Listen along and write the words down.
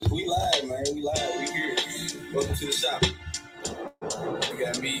shop. You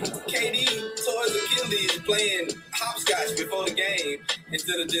got me. KD towards Achilles playing hopscotch before the game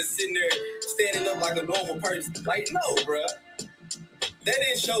instead of just sitting there standing up like a normal person. Like, no, bruh. That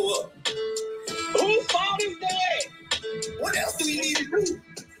didn't show up. Whose fault is that? What else do we need to do?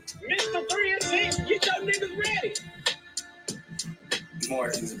 Mr. 3 and 6, get your niggas ready.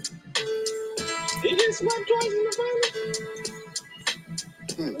 Marcus. He just swept twice in the finals.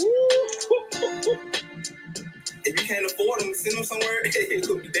 If you can't afford them, send them somewhere. It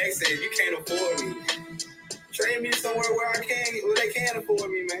could be Dak said, if you can't afford me, trade me somewhere where they can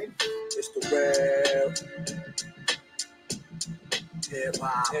afford me, man. It's the rap. Hip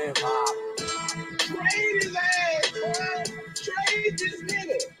hop. Trade his ass, boy. Trade this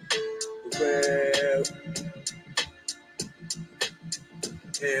nigga. The rap.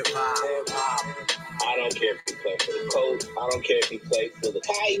 Hip hop. I don't care if he plays for the Colts. I don't care if he plays for the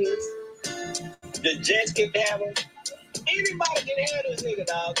Titans. The Jets can have him. Anybody can have this nigga,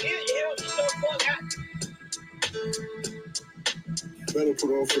 dog. It helps so fuck out. Better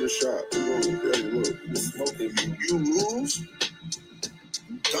put on for the shot. Look, you smoking. You lose,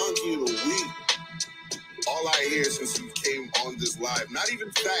 donkey of the week. All I hear since you came on this live, not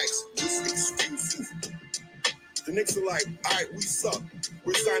even facts, just excuses. The Knicks are like, all right, we suck.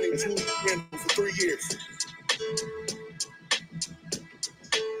 We're signing Julius Randle for 3 years.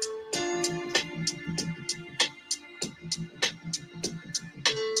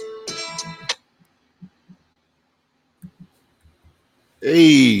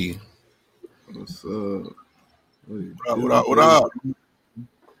 Hey, what's up? What up?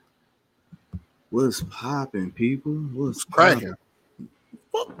 What's popping, people? What's cracking?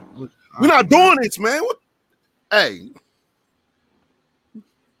 We're not doing this, man. What? Hey,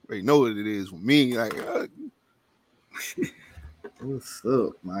 they know what it is with me. Like, what's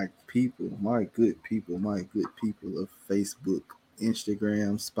up, my people, my good people of Facebook,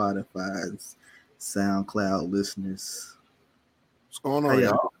 Instagram, Spotify, SoundCloud listeners. What's going on,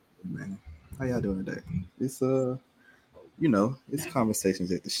 y'all? Man, how y'all doing today? It's it's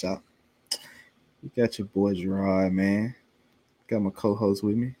conversations at the shop. You got your boy Gerard, man. Got my co-host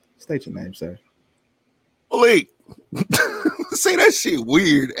with me. State your name, sir. Wait. Say that shit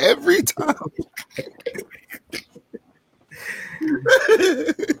weird every time.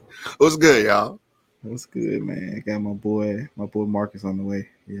 What's good, y'all? What's good, man? Got my boy Marcus on the way.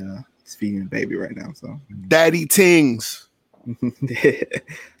 Yeah, he's feeding a baby right now. So Daddy Tings.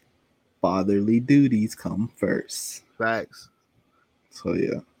 Fatherly duties come first. Facts. So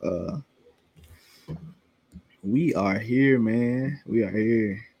yeah, we are here, man. We are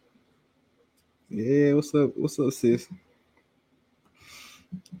here. Yeah, what's up? What's up, sis?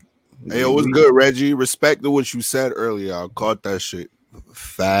 Hey, what's good, Reggie? Respect to what you said earlier. I caught that shit.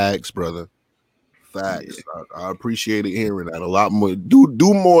 Facts, brother. Facts. Yeah. I appreciated hearing that a lot more. Do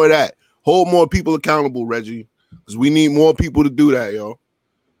more of that. Hold more people accountable, Reggie, because we need more people to do that, yo.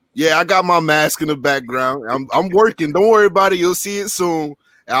 Yeah, I got my mask in the background. I'm working. Don't worry about it. You'll see it soon.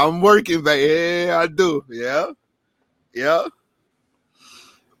 I'm working, but yeah, I do. Yeah.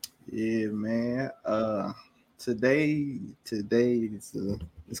 Yeah, man. Today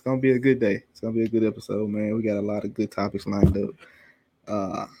it's gonna be a good day. It's gonna be a good episode, man. We got a lot of good topics lined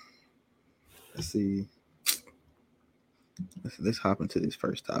up. Let's see. Let's hop into this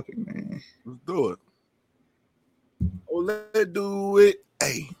first topic, man. Let's do it. Oh, let's do it.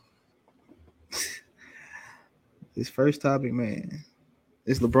 Hey. This first topic, man.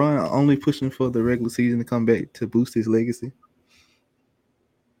 Is LeBron only pushing for the regular season to come back to boost his legacy?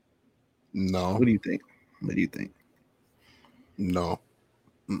 No. What do you think? No.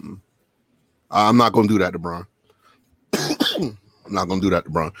 I'm not going to do that to Bron. I'm not going to do that to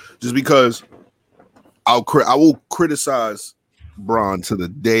Bron. Just because I will criticize Bron to the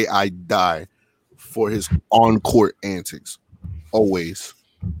day I die for his on-court antics. Always.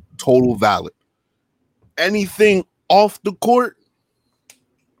 Total valid. Anything off the court,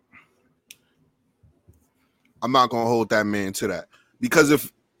 I'm not going to hold that man to that. Because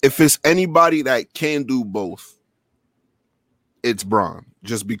if it's anybody that can do both, it's Bron,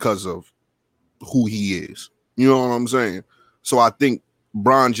 just because of who he is. You know what I'm saying? So I think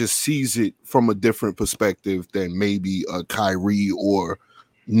Bron just sees it from a different perspective than maybe a Kyrie or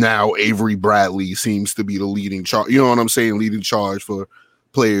now Avery Bradley seems to be the leading charge. You know what I'm saying? Leading charge for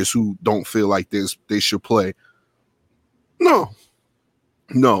players who don't feel like they should play. No.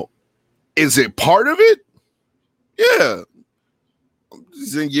 Is it part of it? Yeah.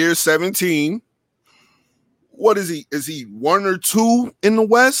 He's in year 17. What is he? Is he 1 or 2 in the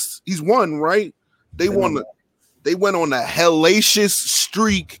West? He's 1, right? They went on a hellacious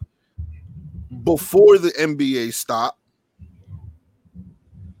streak before the NBA stopped.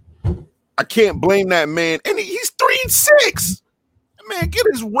 I can't blame that man. And he's 3-6. Man, get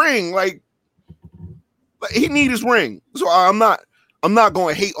his ring. Like he need his ring. So I'm not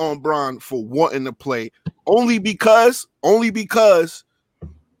going to hate on Bron for wanting to play only because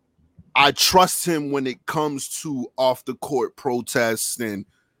I trust him when it comes to off the court protests and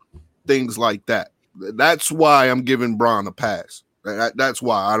things like that. That's why I'm giving Bron a pass. That's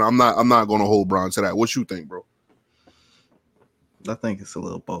why I'm not going to hold Bron to that. What you think, bro? I think it's a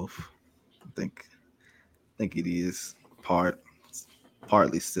little both. I think it is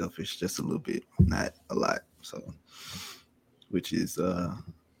partly selfish, just a little bit, not a lot. So, which is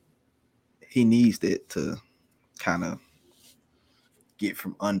he needs that to kind of get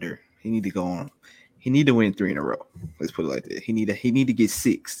from under. He need to go on. He need to win 3 in a row. Let's put it like that. He need to get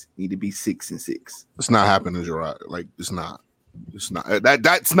 6. He need to be 6-6. It's not happening, Gerard. Like it's not. It's not.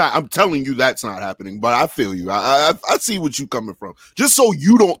 That's not. I'm telling you, that's not happening. But I feel you. I see what you coming from. Just so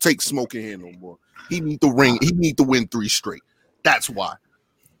you don't take smoking here no more. He need the ring. He need to win 3 straight. That's why.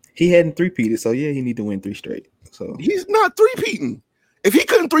 He hadn't 3-peated, so yeah, he need to win 3 straight. So he's not 3-peating. If he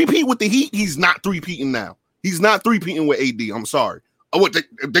couldn't 3-peat with the Heat, he's not 3-peating now. He's not 3-peating with AD. I'm sorry. Oh, what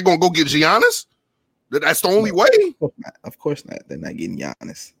they're gonna go get Giannis? That's the only way. Of course not. They're not getting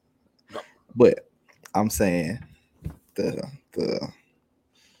Giannis. No. But I'm saying the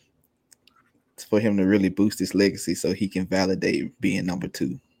for him to really boost his legacy, so he can validate being number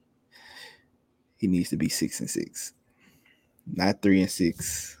 2. He needs to be 6-6, not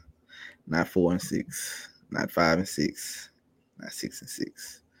 3-6, not 4-6, not 5-6, not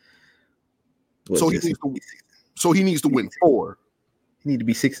 6-6. So he needs to win 4. He need to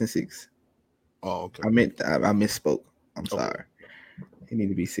be 6-6. Oh, okay. I misspoke. I'm sorry. He need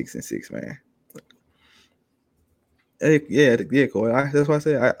to be 6-6, man. Yeah, Corey. That's why I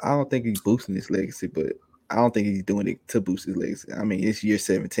said I don't think he's boosting his legacy, but I don't think he's doing it to boost his legacy. I mean, it's year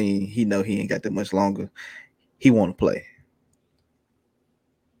 17. He know he ain't got that much longer. He want to play.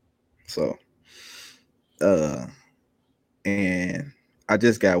 So, and I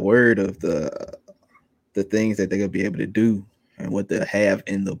just got word of the things that they're gonna be able to do and what they'll have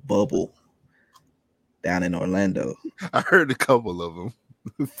in the bubble down in Orlando. I heard a couple of them.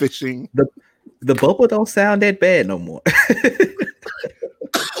 Fishing. The bubble don't sound that bad no more.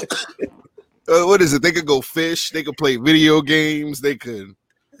 What is it? They could go fish. They could play video games. They got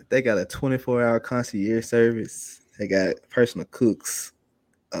a 24-hour concierge service. They got personal cooks.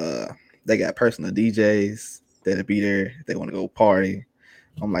 They got personal DJs that'll be there if they want to go party.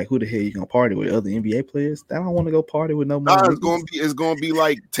 I'm like, who the hell you gonna party with? Other NBA players? I don't want to go party with no more. It's gonna be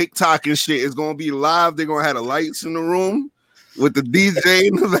like TikTok and shit. It's gonna be live. They're gonna have the lights in the room with the DJ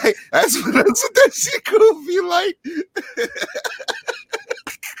in the back. That's what that shit gonna be like.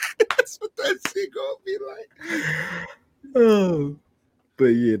 That's what that shit gonna be like. Oh, but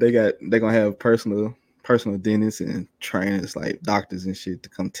yeah, they're gonna have personal dentists and trainers like doctors and shit to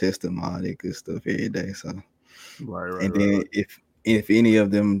come test them, all that good stuff every day. So right. And then if any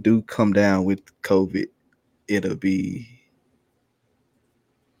of them do come down with COVID, it'll be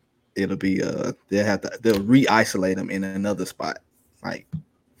they'll re-isolate them in another spot. Like,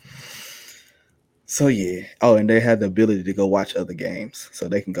 so yeah. Oh, and they have the ability to go watch other games, so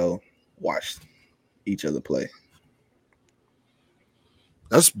they can go watch each other play.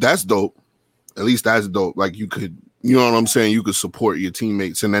 That's dope. At least that's dope. Like you could, you know what I'm saying? You could support your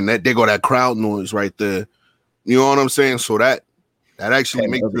teammates, and then they go that crowd noise right there. You know what I'm saying? So that actually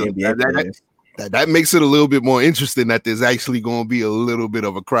makes that makes it a little bit more interesting that there's actually going to be a little bit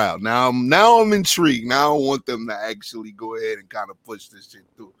of a crowd. Now I'm intrigued. Now I want them to actually go ahead and kind of push this shit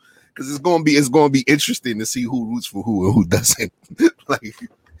through, because it's going to be interesting to see who roots for who and who doesn't. like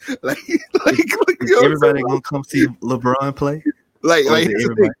everybody gonna come see LeBron play.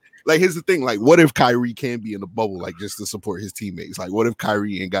 Here's the thing. Like, what if Kyrie can be in the bubble, like, just to support his teammates? Like, what if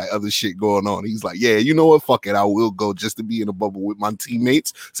Kyrie ain't got other shit going on? He's like, yeah, you know what? Fuck it. I will go just to be in the bubble with my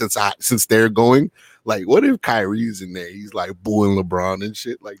teammates since they're going. Like, what if Kyrie's in there? He's like booing LeBron and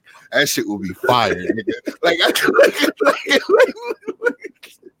shit. Like, that shit will be fire.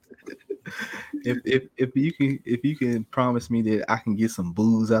 If you can promise me that I can get some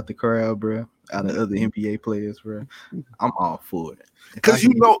boos out the crowd, bro, out of other NBA players, bro, I'm all for it. Because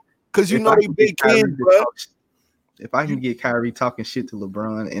you know they big kids, bro. If I can get Kyrie talking shit to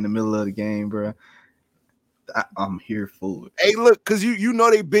LeBron in the middle of the game, bro, I'm here for it. Hey, look, because you know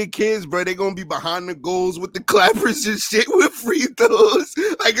they big kids, bro. They gonna be behind the goals with the clappers and shit with free throws.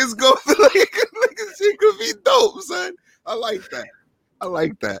 Like, it's gonna be like this shit could be dope, son. I like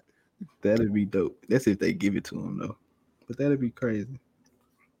that. That'd be dope. That's if they give it to him, though. But that'd be crazy.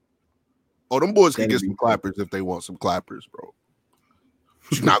 Oh, them boys can That'd get be some cool. clappers if they want some clappers, bro.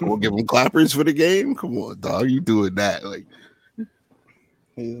 You're not gonna give them clappers for the game? Come on, dog. You doing that? Like, Hell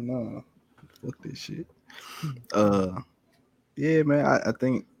no. Fuck this shit. Yeah, man. I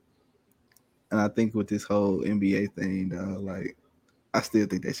think, and I think with this whole NBA thing, like, I still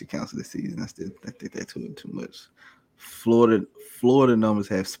think they should cancel the season. I think they're too much. Florida numbers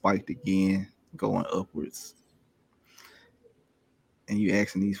have spiked again, going upwards. And you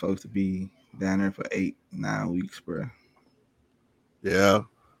asking these folks to be down there for 8-9 weeks, bro. yeah.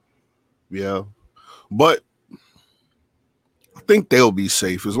 But I think they'll be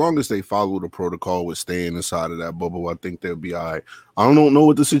safe as long as they follow the protocol with staying inside of that bubble. I think they'll be all right. I don't know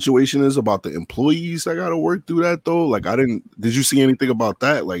what the situation is about the employees that got to work through that though. Like, did you see anything about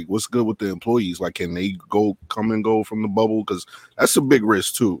that? Like, what's good with the employees? Like, can they come and go from the bubble? Because that's a big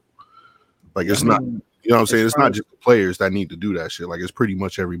risk too. Like, it's not, you know what I'm saying? It's not just the players that need to do that shit. Like, it's pretty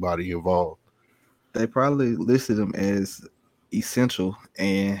much everybody involved. They probably listed them as essential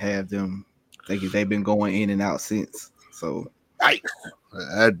and have them. They've been going in and out since. So,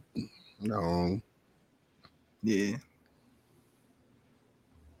 no. Yeah.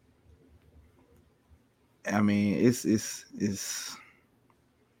 I mean, it's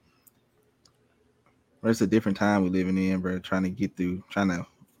a different time we're living in, bro. Trying to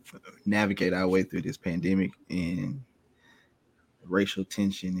navigate our way through this pandemic and racial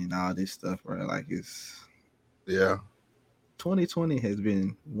tension and all this stuff, bro. Like, it's 2020 has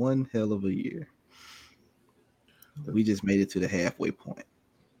been one hell of a year. We just made it to the halfway point.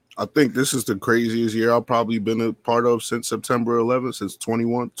 I think this is the craziest year I've probably been a part of since September 11th, since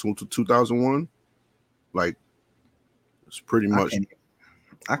 2001. Like, it's pretty much.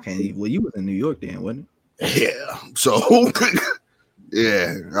 I can't even. Well, you was in New York then, wasn't it? Yeah. So,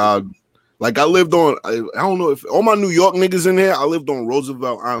 yeah. Like, I lived on, I don't know if all my New York niggas in here, I lived on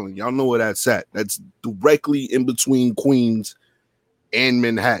Roosevelt Island. Y'all know where that's at. That's directly in between Queens and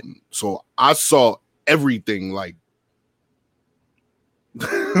Manhattan. So I saw everything, like,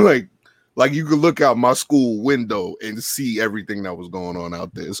 like you could look out my school window and see everything that was going on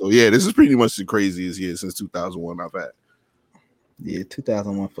out there. So yeah, this is pretty much the craziest year since 2001 I've had. Yeah,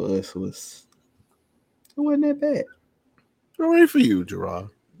 2001 for us it wasn't that bad. All right for you, Gerard.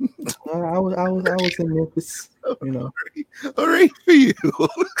 I was in Memphis, you know. All right for you.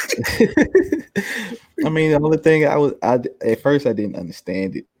 I mean, the only thing at first I didn't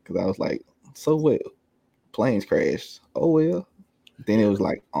understand it because I was like, so what? Planes crashed. Oh well. Then it was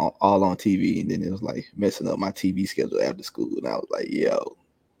like all on TV, and then it was like messing up my TV schedule after school, and I was like, yo,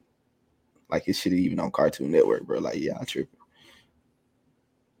 like it should even on Cartoon Network, bro. Like, yeah, I tripping.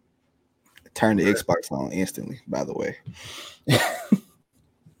 Turn the Xbox on instantly, by the way.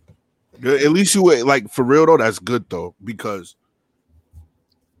 Good. At least you were, like, for real though, that's good though, because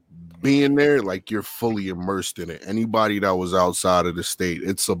being there, like, you're fully immersed in it. Anybody that was outside of the state,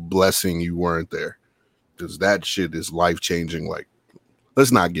 it's a blessing you weren't there, because that shit is life-changing. Like,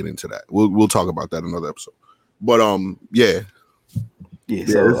 let's not get into that. We'll talk about that in another episode. But yeah.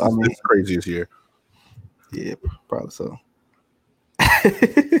 So it's craziest year. Yeah, probably so.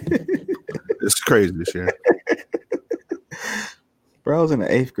 It's crazy this year. Bro, I was in the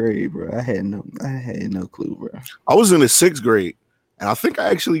 8th grade, bro. I had no clue, bro. I was in the 6th grade, and I think I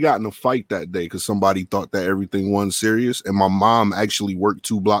actually got in a fight that day because somebody thought that everything wasn't serious. And my mom actually worked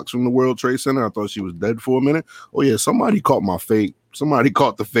 2 blocks from the World Trade Center. I thought she was dead for a minute. Oh yeah, somebody caught my fade. Somebody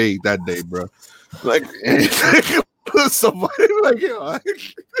caught the fade that day, bro. Like, somebody like, yo, I'll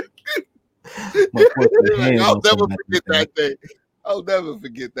never forget that day. I'll never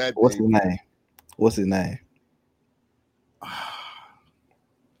forget that. What's his name? What's his name?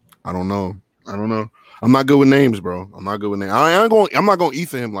 I don't know. I'm not good with names, bro. I'm not good with names. I'm not going to eat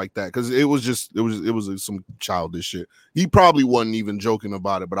for him like that because it was some childish shit. He probably wasn't even joking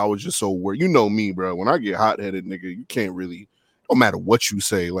about it, but I was just so worried. You know me, bro. When I get hot-headed, nigga, you can't really, no matter what you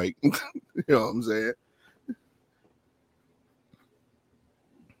say, like, you know what I'm saying?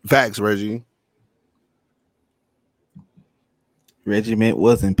 Facts, Reggie. Regiment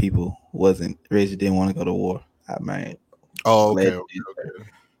wasn't Reggie didn't want to go to war. I mean, okay.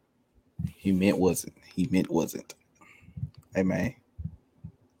 He meant wasn't. Hey man,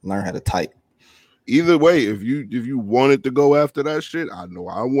 learn how to type. Either way, if you wanted to go after that shit, I know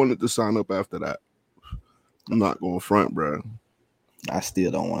I wanted to sign up after that. I'm not going front, bro. I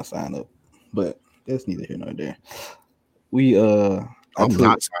still don't want to sign up, but that's neither here nor there. I'm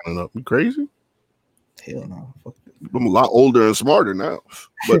not signing up. You crazy? Hell no. Fuck this. I'm a lot older and smarter now.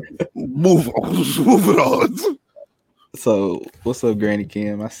 But move on. So what's up, Granny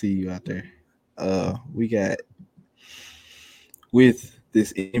Kim? I see you out there. We got with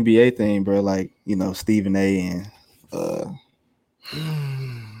this NBA thing, bro. Like, you know, uh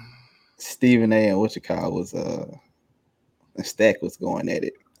Stephen A. and what you call was and Stack was going at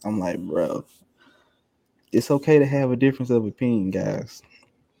it. I'm like, bro, it's okay to have a difference of opinion, guys.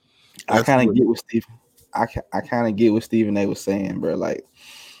 I That's kind of what. get what Stephen. I kind of get what Stephen A. was saying, bro. Like,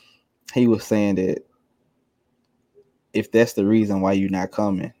 he was saying that if that's the reason why you're not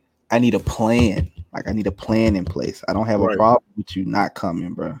coming, I need a plan. Like, I need a plan in place. I don't have a Right. problem with you not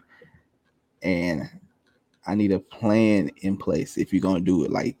coming, bro. And I need a plan in place if you're gonna do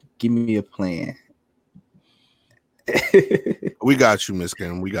it. Like, give me a plan. We got you, Miss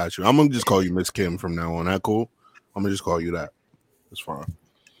Kim. We got you. I'm gonna just call you Miss Kim from now on. That cool? I'm gonna just call you that. That's fine.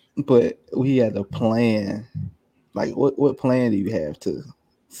 But we had a plan. Like, what plan do you have to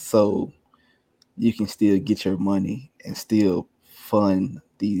so you can still get your money and still fund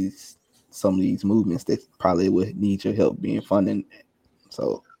some of these movements that probably would need your help being funded.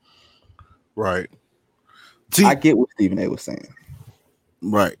 So Right. I See, get what Stephen A was saying,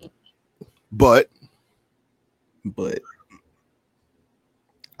 right. But but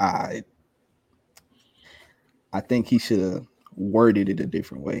I I think he should have worded it a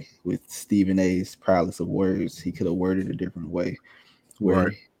different way. With Stephen A's prowess of words, he could have worded it a different way where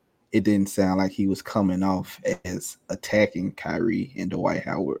right. it didn't sound like he was coming off as attacking Kyrie and Dwight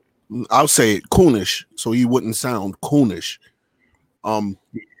Howard. I'll say it coonish, so he wouldn't sound coonish. I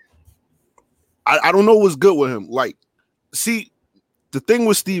don't know what's good with him. Like, see, the thing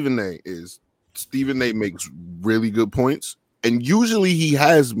with Stephen A is Stephen A makes really good points, and usually he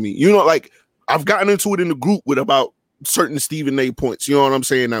has me. You know, like I've gotten into it in the group with about certain Stephen A points. You know what I'm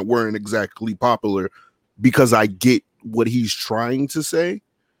saying, that weren't exactly popular because I get what he's trying to say.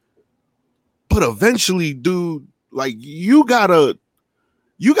 But eventually, dude, like you gotta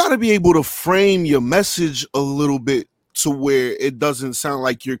be able to frame your message a little bit to where it doesn't sound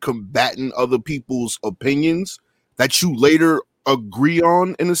like you're combating other people's opinions that you later agree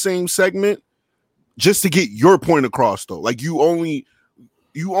on in the same segment just to get your point across, though. Like you only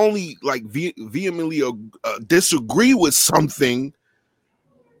like vehemently disagree with something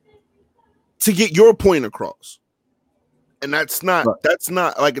to get your point across. And that's not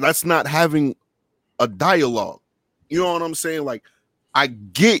having a dialogue. You know what I'm saying? Like, I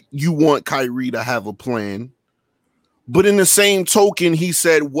get you want Kyrie to have a plan, but in the same token, he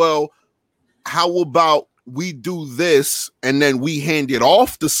said, well, how about we do this and then we hand it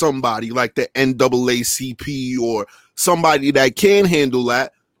off to somebody like the NAACP or somebody that can handle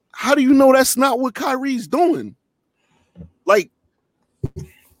that? How do you know that's not what Kyrie's doing? Like,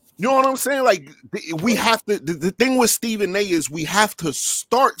 you know what I'm saying? Like, we have to, the thing with Stephen A is we have to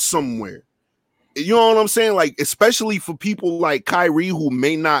start somewhere. You know what I'm saying? Like, especially for people like Kyrie who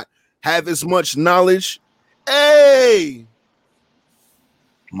may not have as much knowledge. Hey,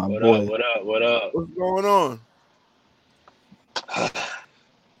 My What boy, up? What up? What up? what's going on?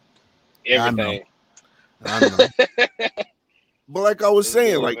 Everything. I know. But like I was It's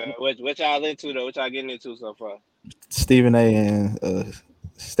saying, good, like, man. What y'all into though? What y'all getting into so far? Stephen A and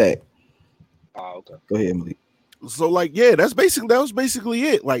Stack. Oh, okay. Go ahead, Malik. so like, yeah, that was basically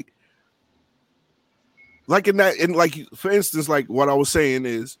it. Like in that, and like for instance, like what I was saying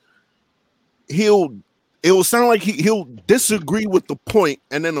is it will sound like he'll disagree with the point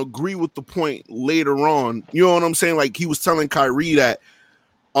and then agree with the point later on. You know what I'm saying? Like he was telling Kyrie that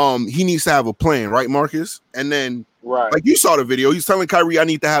he needs to have a plan, right, Marcus? And then Right. like you saw the video, he's telling Kyrie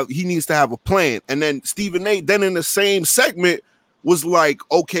he needs to have a plan. And then Stephen A then in the same segment was like,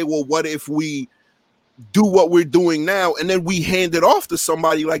 okay, well, what if we do what we're doing now and then we hand it off to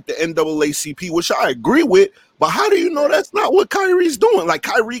somebody like the NAACP, which I agree with. But how do you know that's not what Kyrie's doing? Like,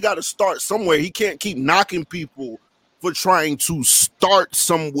 Kyrie got to start somewhere. He can't keep knocking people for trying to start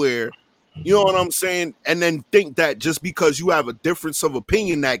somewhere. You know what I'm saying? And then think that just because you have a difference of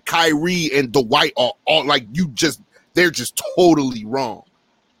opinion that Kyrie and Dwight are all like they're just totally wrong.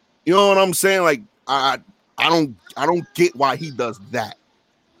 You know what I'm saying? Like, I don't get why he does that.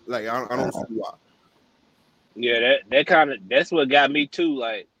 Like, I don't see why. Yeah, that's what got me too.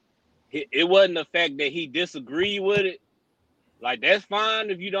 Like, it wasn't the fact that he disagreed with it. Like, that's fine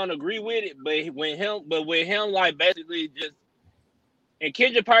if you don't agree with it, but with him, like basically just and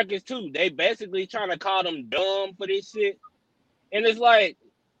Kendrick Perkins too. They basically trying to call them dumb for this shit, and it's like,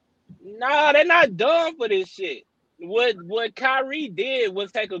 nah, they're not dumb for this shit. What Kyrie did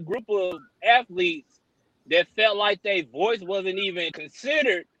was take a group of athletes that felt like their voice wasn't even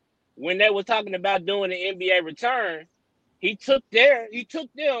considered when they were talking about doing the NBA return. He took them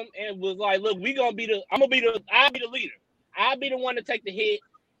and was like, look, I'll be the leader. I'll be the one to take the hit,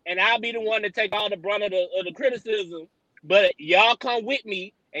 and I'll be the one to take all the brunt of the criticism. but y'all come with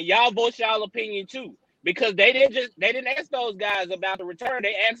me and y'all voice y'all opinion too. Because they didn't ask those guys about the return.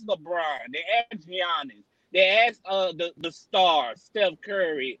 They asked LeBron, they asked Giannis, they asked the stars, Steph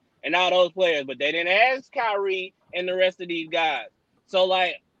Curry, and all those players, but they didn't ask Kyrie and the rest of these guys. So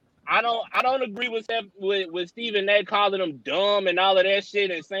like I don't agree with Stephen A calling them dumb and all of that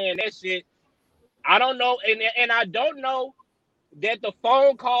shit and saying that shit. I don't know, and I don't know that the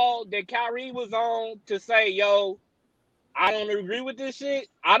phone call that Kyrie was on to say, yo, I don't agree with this shit.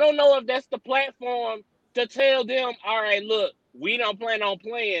 I don't know if that's the platform to tell them, all right, look, we don't plan on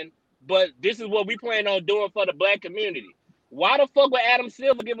playing, but this is what we plan on doing for the black community. Why the fuck would Adam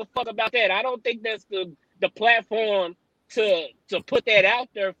Silver give a fuck about that? I don't think that's the platform to put that out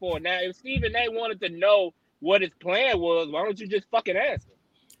there for. Now, if Stephen A wanted to know what his plan was, why don't you just fucking ask him?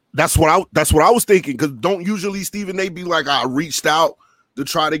 That's what I was thinking. Because don't usually Stephen A be like, I reached out to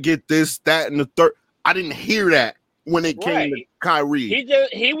try to get this, that, and the third. I didn't hear that when it came to Kyrie.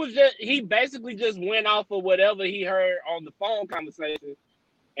 He basically just went off of whatever he heard on the phone conversation,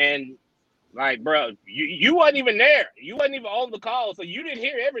 and like, bro, you wasn't even there. You wasn't even on the call, so you didn't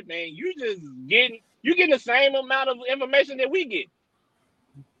hear everything. You getting the same amount of information that we get.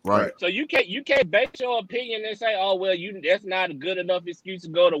 Right. So you can't base your opinion and say, oh well, that's not a good enough excuse to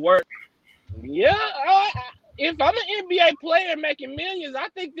go to work. Yeah, if I'm an NBA player making millions, I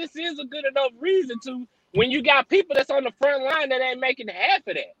think this is a good enough reason to. When you got people that's on the front line that ain't making half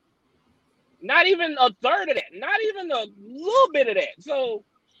of that, not even a third of that, not even a little bit of that. So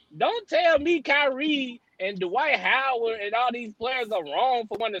don't tell me Kyrie and Dwight Howard and all these players are wrong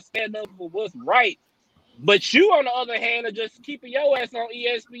for wanting to stand up for what's right. But you, on the other hand, are just keeping your ass on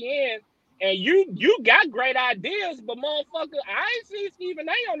ESPN, and you got great ideas, but motherfucker, I ain't seen Stephen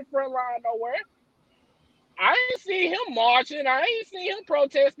A on the front line nowhere. I ain't seen him marching. I ain't seen him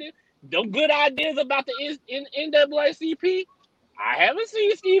protesting. The good ideas about the NAACP, I haven't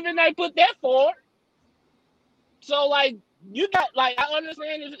seen Stephen A put that forward. So, like, you got, like, I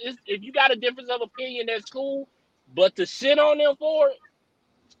understand if you got a difference of opinion, that's cool. But to shit on them for it,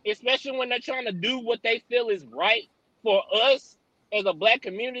 especially when they're trying to do what they feel is right for us as a black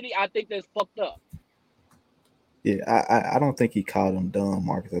community, I think that's fucked up. Yeah, I don't think he called them dumb,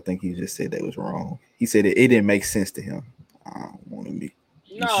 Marcus. I think he just said that was wrong. He said it didn't make sense to him. I don't want to be.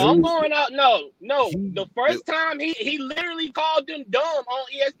 No, I'm going out. No. The first time he literally called them dumb on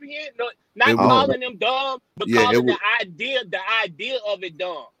ESPN. No, not calling them dumb, but calling the idea of it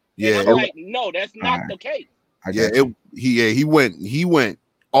dumb. Yeah, and I'm like, no, that's not the case. He went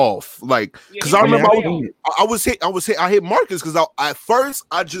off, like, because I remember I hit Marcus because at first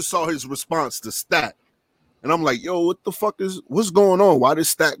I just saw his response to Stat. And I'm like, yo, what the fuck what's going on? Why did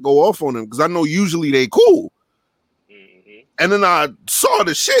Stat go off on him? Because I know usually they cool. Mm-hmm. And then I saw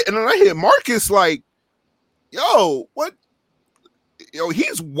the shit, and then I hear Marcus like, yo, what? Yo,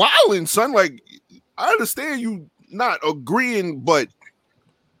 he's wilding, son. Like, I understand you not agreeing, but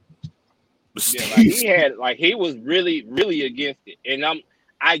yeah, he was really, really against it. And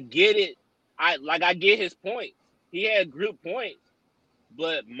I get it. I get his point. He had good points.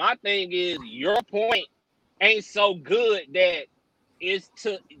 But my thing is, your point ain't so good that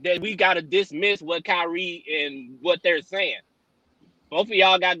we gotta dismiss what Kyrie and what they're saying. Both of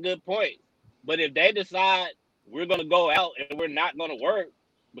y'all got good points, but if they decide we're gonna go out and we're not gonna work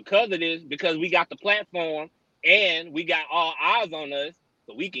because of this, because we got the platform and we got all eyes on us,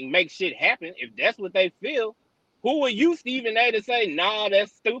 so we can make shit happen. If that's what they feel, who are you, Stephen A, to say nah,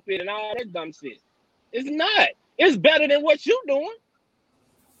 that's stupid and all that dumb shit? It's not. It's better than what you doing.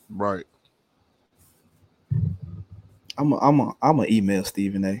 Right. I'm a email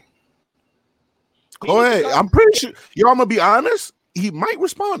Stephen A. Go ahead. I'm pretty sure. Yo, I'm gonna be honest. He might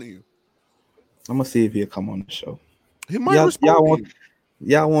respond to you. I'm gonna see if he'll come on the show. He might respond.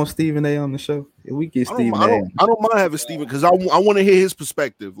 Y'all want Stephen A on the show? If we get Stephen A, I don't mind having Stephen because I want to hear his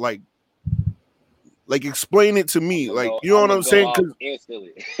perspective. Like explain it to me. Like, you know what I'm saying?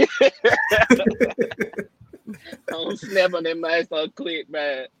 Instantly. Don't snap on that mic so quick,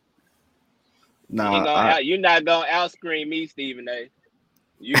 man. Nah, you're not gonna outscream me, Stephen A.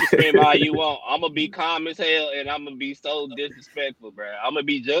 You can scream all you want. I'm gonna be calm as hell, and I'm gonna be so disrespectful, bro. I'm gonna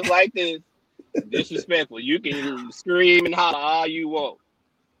be just like this, disrespectful. You can scream and holler all you want.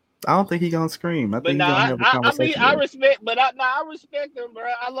 I don't think he's gonna scream. I think he's gonna have a conversation. I respect, but I respect him, bro.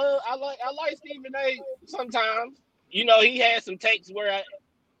 I like Stephen A. Sometimes, you know, he has some takes where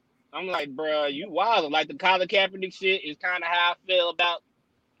I'm like, bro, you wild. Like the Colin Kaepernick shit is kind of how I feel about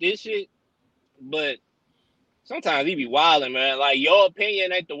this shit, but sometimes he be wilding, man. Like, your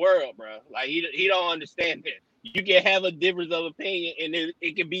opinion ain't the world, bro. Like, he don't understand that. You can have a difference of opinion, and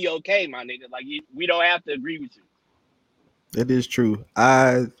it can be okay, my nigga. Like, we don't have to agree with you. It is true.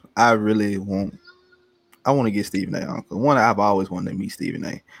 I really want. I want to get Stephen A. Uncle. One, I've always wanted to meet Stephen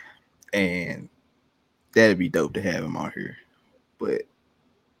A. And that'd be dope to have him out here. But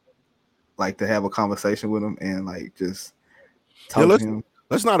like to have a conversation with him and like just Yeah, talk to him.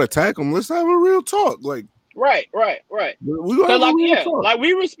 let's not attack him. Let's have a real talk. Like Right. we gonna So have a like, real yeah, talk. like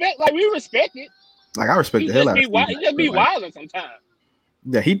we respect it. Like I respect the hell out of Stephen He A. just be Like, wilding sometimes.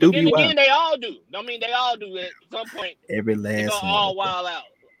 yeah, he But do then be wild. again, they all do. I mean, they all do at some point. Every They go last one. all wild out.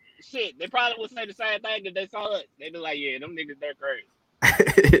 Shit, they probably would say the same thing if they saw us. They'd be like, "Yeah, them niggas, they're crazy."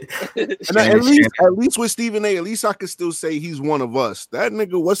 And at least with Stephen A, at least I can still say he's one of us. That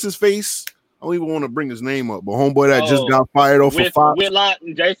nigga, what's his face? I don't even want to bring his name up, but homeboy that just got fired off of Fox. Whitlock,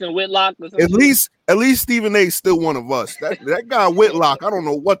 Jason Whitlock. Or at least Stephen A still one of us. That guy Whitlock, I don't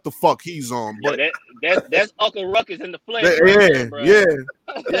know what the fuck he's on, but that's Uncle Ruckus in the flesh. At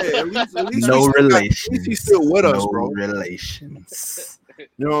least no relations. At least he's still with us, bro. Relations.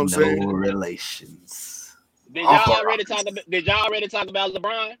 You know what I'm saying? No relations. Did y'all already talk about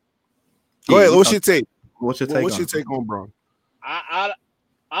LeBron? Go ahead. What's your take? What's your take? What's your take on Bron?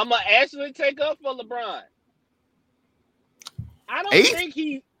 I'm gonna actually take up for LeBron. I don't think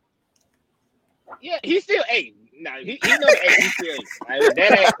he. Yeah, he's still 8. No, he's number 8. He's still 8. Like,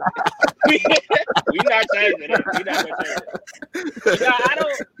 that ain't. We not changing that. We not gonna change it. You know,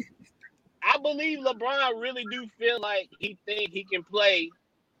 I believe LeBron really do feel like he think he can play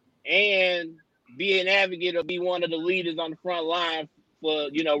and be an advocate or be one of the leaders on the front line for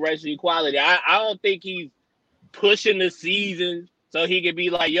racial equality. I don't think he's pushing the season so he can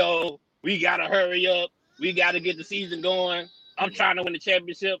be like, yo, we gotta hurry up. We gotta get the season going. I'm trying to win the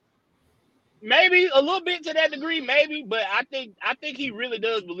championship. Maybe a little bit to that degree, maybe, but I think he really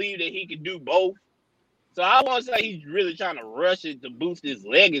does believe that he can do both. So I won't say he's really trying to rush it to boost his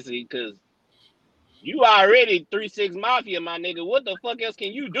legacy, because you already 3-6 Mafia, my nigga. What the fuck else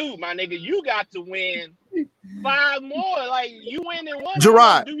can you do, my nigga? You got to win 5 more. Like, you winning one,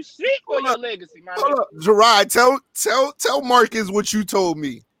 Gerard, do shit for your legacy, my nigga. Gerard, tell Marcus what you told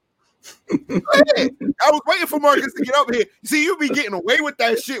me. I was waiting for Marcus to get up here. See, you be getting away with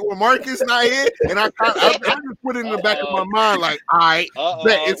that shit when Marcus not here, and I just put it in the back of my mind, like, all right,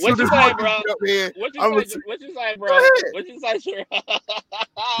 bet. What you say, bro? Up here, what you say, bro? What you say, sure?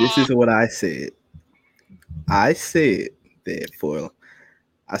 This is what I said. I said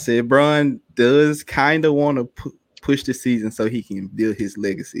Bron does kind of want to push the season so he can build his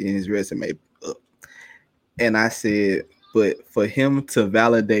legacy and his resume up. And I said, but for him to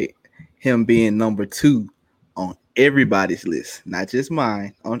validate him being number 2 on everybody's list, not just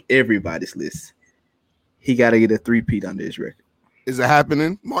mine, on everybody's list, he got to get a 3-peat under his record. Is it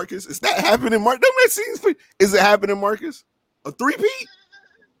happening, Marcus? Is that happening, Marcus? Is it happening, Marcus? A 3-peat?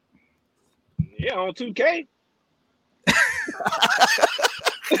 Yeah, on 2K.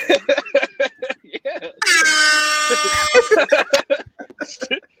 Yeah.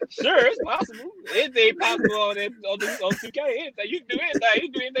 Sure, it's possible. Anything possible on 2K. Anything. You can do anything. You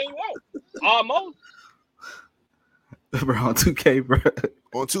can do anything you want. Almost. Bro, on 2K, bro.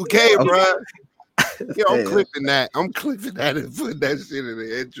 On 2K, bro. Yeah, I'm clipping that. I'm clipping that and putting that shit in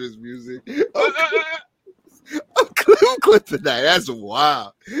the entrance music. I'm clipping that. That's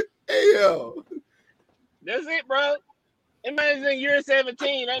wild. Hey, yo. That's it, bro. It means in year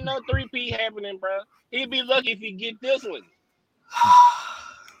 17, ain't no 3P happening, bro. He'd be lucky if he get this one.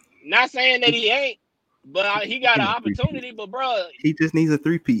 Not saying that he ain't, but he got an opportunity. But bro, he just needs a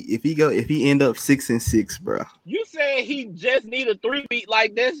 3-peat. If he end up 6-6, bro. You saying he just need a 3-peat?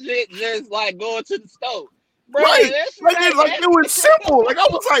 Like that shit, just like going to the stove, bro. Right? Like it was simple. Like I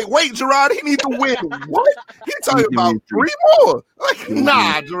was like, wait, Gerard, he needs to win. What? He talking about 3 more? Like,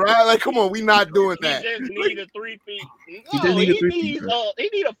 nah, Gerard. Like, come on, we not doing that. He just need a 3-peat. No, he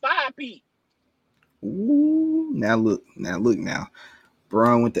needs a 5-peat. Ooh, now look.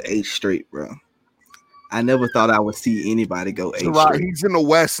 Bron went to 8 straight, bro. I never thought I would see anybody go 8 Gerard, straight. he's in the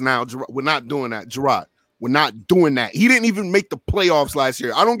West now. Gerard, we're not doing that, Gerard. We're not doing that. He didn't even make the playoffs last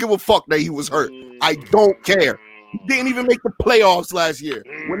year. I don't give a fuck that he was hurt. I don't care. He didn't even make the playoffs last year.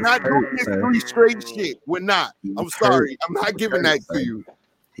 We're not doing this 3 straight shit. We're not. I'm sorry. I'm not giving that to you.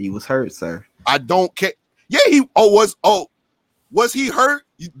 He was hurt, sir. I don't care. Yeah, was he hurt?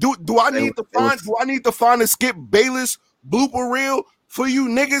 Do I need to find a Skip Bayless blooper reel for you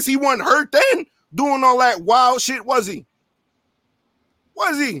niggas? He wasn't hurt then, doing all that wild shit, was he?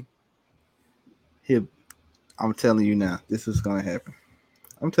 I'm telling you now, this is gonna happen.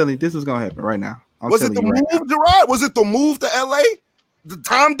 I'm telling you, this is gonna happen right now. Was it the move, Gerard? Was it the move to LA? The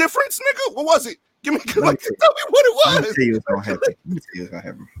time difference, nigga? What was it? Tell me what it was. Let me tell you what's gonna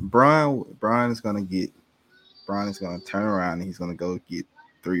happen. Brian is gonna get Bron is going to turn around and he's going to go get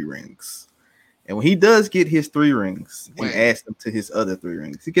 3 rings. And when he does get his 3 rings and adds them to his other 3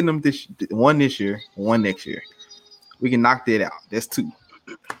 rings, he's getting them one this year, one next year. We can knock that out. That's 2.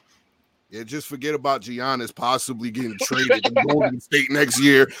 Yeah, just forget about Giannis possibly getting traded to Golden State next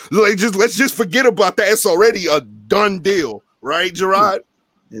year. Let's just forget about that. It's already a done deal, right, Gerard?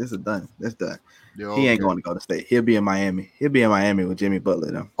 Yeah, it's done. That's done. Yeah, He ain't going to go to State. He'll be in Miami. He'll be in Miami with Jimmy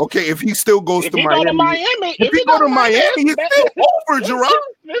Butler, though. Okay, if he still goes If to he Miami, go to Miami, if he go to Miami, he's still over, that's Gerard.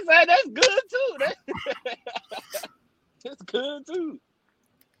 That's good too. That's good too.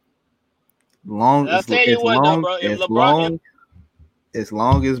 I'll tell you what, though, bro. If LeBron, as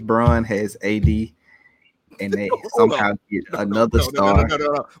long as Bron has AD and they somehow get another star,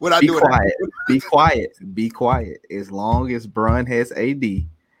 be quiet. As long as Bron has AD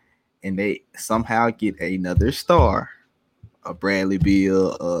and they somehow get another star, a Bradley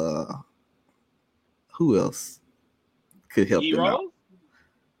Beal, who else could help them out?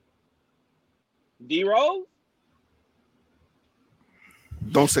 D-Rose?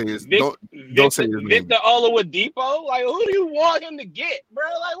 Don't say his don't say his name. Victor Oladipo? Like, who do you want him to get, bro?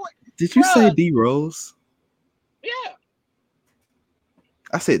 Like, what? Did you say D-Rose? Yeah.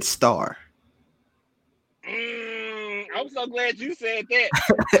 I said star. I'm so glad you said that.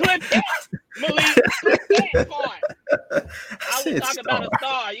 Clip that, Malik. Clip that part. I was talking about a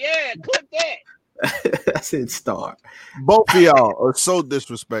star. Yeah, clip that. I said star. Both of y'all are so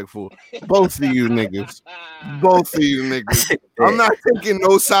disrespectful. Both of you niggas. Both of you niggas. I'm not taking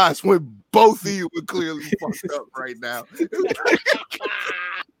no sides when both of you are clearly fucked up right now.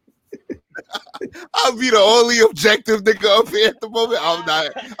 I'll be the only objective nigga up here at the moment.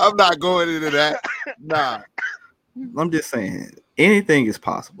 I'm not going into that. Nah. I'm just saying, anything is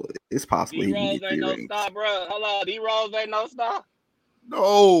possible. It's possible. D-Rose ain't no star, bro. Hold on, D-Rose ain't no star.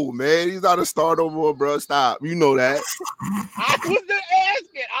 No, man, he's not a star no more, bro. Stop. You know that. I was just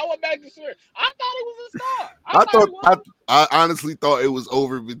asking. I was making sure. I thought it was a star. I honestly thought it was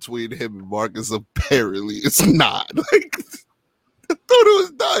over between him and Marcus. Apparently, it's not. Like, I thought it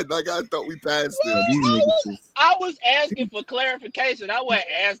was done. Like, I thought we passed it. I was asking for clarification. I wasn't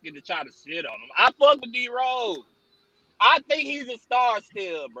asking to try to shit on him. I fuck with D-Rose. I think he's a star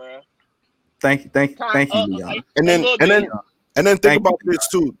still, bro. Thank you, Leon. And then think about this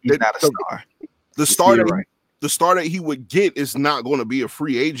too. He's not a star. The star that he would get is not going to be a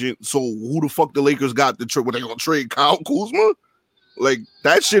free agent. So who the fuck the Lakers got to trade? What, they gonna trade Kyle Kuzma? Like,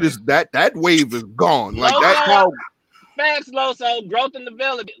 that shit is that wave is gone. Like Loso, that how facts, Loso, growth and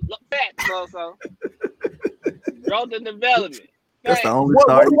development. Facts, Loso. Growth and development. That's the only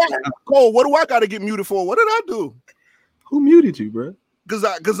star. What do I got to get muted for? What did I do? Who muted you, bro?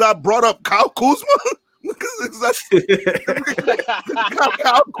 Because I brought up Kyle Kuzma.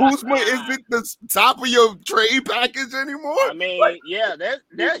 Kyle Kuzma isn't the top of your trade package anymore. I mean, yeah,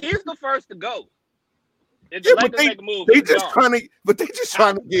 he's the first to go. They just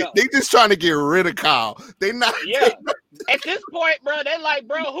trying to get rid of Kyle. They not. Yeah. At this point, bro, they like,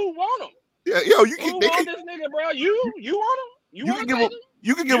 bro, who want him? Yeah, yo, this nigga, bro? You want him?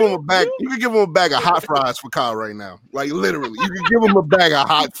 You can give him a bag. You can give him a bag of hot fries for Kyle right now. Like, literally, you can give him a bag of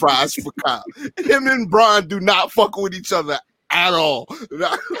hot fries for Kyle. Him and Bron do not fuck with each other at all.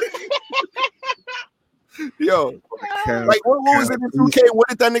 Yo, like what was it in 2K? What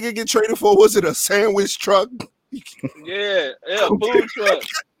did that nigga get traded for? Was it a sandwich truck? Yeah, food truck.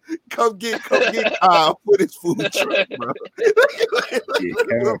 Come get Kyle for his food truck, bro.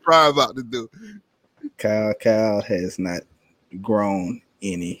 What Bron about to do? Kyle has not grown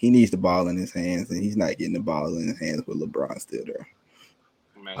any. He needs the ball in his hands, and he's not getting the ball in his hands with LeBron still there.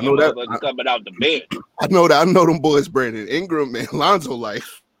 Man, I know that coming out the bed. I know them boys, Brandon Ingram and Lonzo, like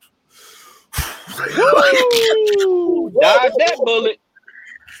dodge that bullet.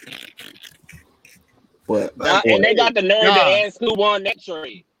 But and they got the nerve to ask who won that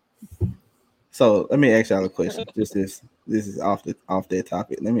trade. So let me ask y'all a question. This is off that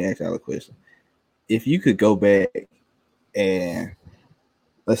topic. Let me ask y'all a question. If you could go back and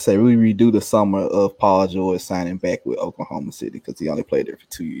let's say we redo the summer of Paul George signing back with Oklahoma City because he only played there for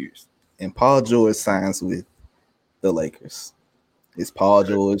 2 years, and Paul George signs with the Lakers. It's Paul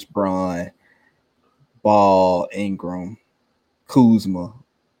George, Bron, Ball, Ingram, Kuzma.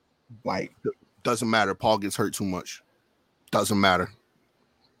 Like, doesn't matter. Paul gets hurt too much. Doesn't matter.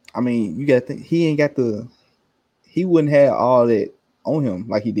 I mean, you got he wouldn't have all that on him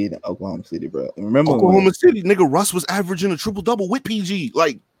like he did in Oklahoma City, bro. Remember Oklahoma City, nigga, Russ was averaging a triple-double with PG.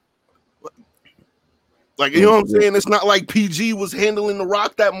 Like you know what I'm saying? It's not like PG was handling the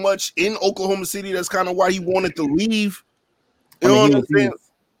rock that much in Oklahoma City. That's kind of why he wanted to leave. You know what I'm saying?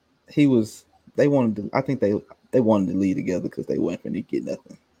 He was they wanted to. I think they wanted to lead together because they weren't going to get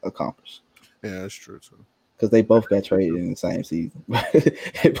nothing accomplished. Yeah, that's true too. Because they both got traded in the same season.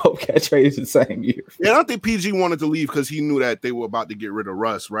 They both got traded in the same year. Yeah, I don't think PG wanted to leave because he knew that they were about to get rid of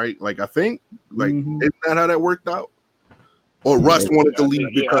Russ, right? Like I think, Mhm. isn't that how that worked out? Or Russ wanted to leave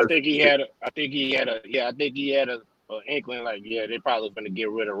because I think he had a inkling like, yeah, they probably going to get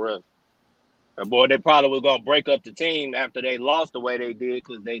rid of Russ. Boy, they probably was going to break up the team after they lost the way they did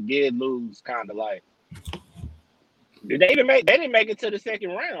because they did lose kind of like. They didn't make it to the second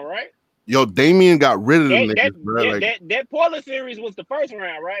round, right? Yo, Damian got rid of them niggas, bro. That Portland series was the first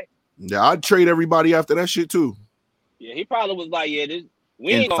round, right? Yeah, I'd trade everybody after that shit too. Yeah, he probably was like, yeah,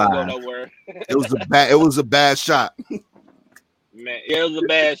 we In ain't gonna go 5. nowhere. It was a bad shot. Man, it was a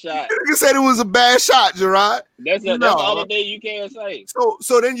bad shot. You said it was a bad shot, Gerard. That's the only thing you can't say.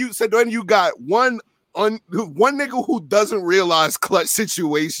 So then you got one nigga who doesn't realize clutch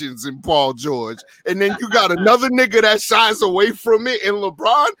situations in Paul George, and then you got another nigga that shies away from it in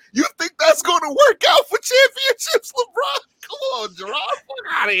LeBron. You think that's going to work out for championships, LeBron? Come on, Gerard,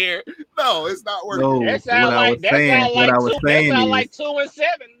 fuck out of here. No, it's not working. No, That sound like 2-7 to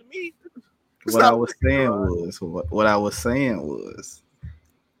me. What I was saying was,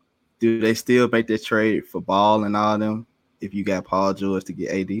 do they still make that trade for Ball and all them if you got Paul George to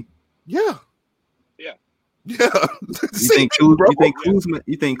get AD? Yeah. You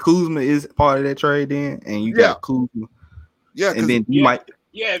think Kuzma is part of that trade then? And you got Kuzma. Yeah, and then you might.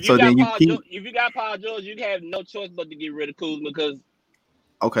 Yeah, if you got Paul George, you have no choice but to get rid of Kuzma because.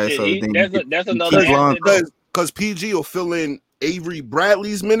 Okay, so then that's another asset. Because PG will fill in Avery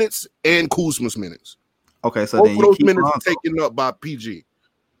Bradley's minutes and Kuzma's minutes. Okay, so both then of those minutes Lonzo. are taken up by PG.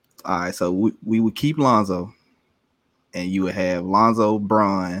 All right, so we would keep Lonzo, and you would have Lonzo,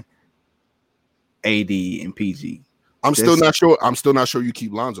 Bron, AD, and PG. I'm still not sure you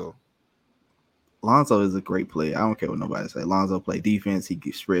keep Lonzo. Lonzo is a great player. I don't care what nobody say. Lonzo play defense. He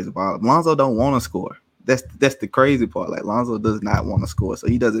spreads the ball. Lonzo don't want to score. That's the crazy part. Like Lonzo does not want to score, so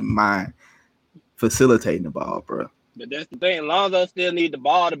he doesn't mind facilitating the ball, bro. But that's the thing. Lonzo still need the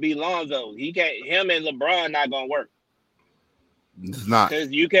ball to be Lonzo. He can't. Him and LeBron not gonna work. It's not because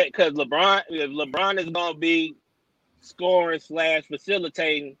LeBron. If LeBron is gonna be scoring /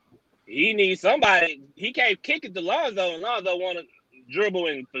 facilitating, he needs somebody. He can't kick it to Lonzo, and Lonzo want to dribble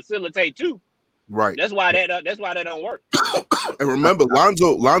and facilitate too. Right. That's why that don't work. And remember,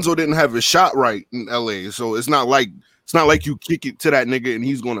 Lonzo didn't have his shot right in LA, so it's not like you kick it to that nigga and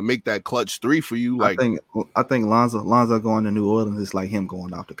he's gonna make that clutch three for you. Like I think Lonzo going to New Orleans is like him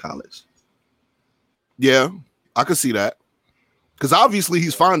going off to college. Yeah, I could see that because obviously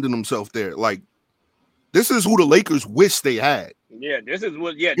he's finding himself there. Like this is who the Lakers wish they had. Yeah, this is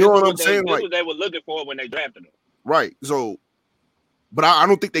what. Yeah, you know what I'm saying? This is what they were looking for when they drafted him. Right. So. But I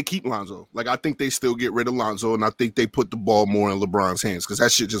don't think they keep Lonzo. Like, I think they still get rid of Lonzo, and I think they put the ball more in LeBron's hands because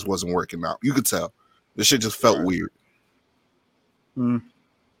that shit just wasn't working out. You could tell. The shit just felt weird. Only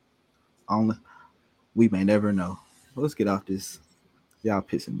we may never know. Let's get off this. Y'all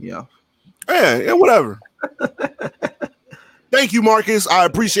pissing me off. Yeah, whatever. Thank you, Marcus. I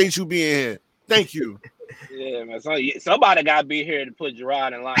appreciate you being here. Thank you. Yeah, man. Somebody got to be here to put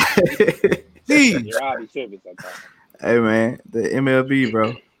Gerard in line. Gerard be tripping sometimes. Hey man, the MLB,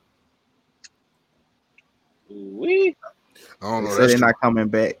 bro. We I don't know. They're not coming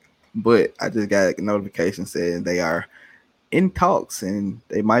back, but I just got a notification saying they are in talks and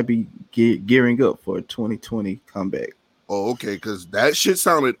they might be gearing up for a 2020 comeback. Oh, okay, because that shit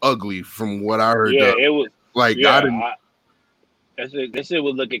sounded ugly from what I heard. Yeah, it was like that shit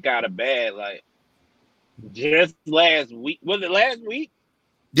was looking kind of bad. Like just last week, was it last week?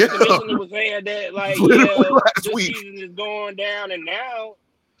 Yeah, the commissioner was saying that like this season is going down, and now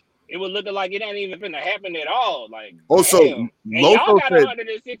it was looking like it ain't even finna happen at all. Like also, and y'all got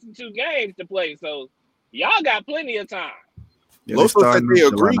 162 games to play, so y'all got plenty of time. Yeah, Loso said they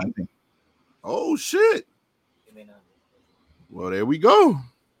agree. Oh shit! Well, there we go.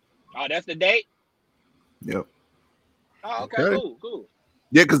 Oh, that's the date. Yep. Oh, okay. Cool.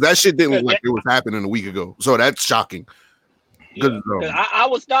 Yeah, because that shit didn't look like it was happening a week ago, so that's shocking. Yeah, I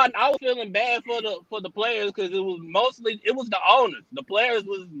was feeling bad for the players because it was the owners. The players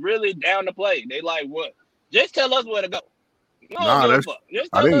was really down to play. They like what? Just tell us where to go.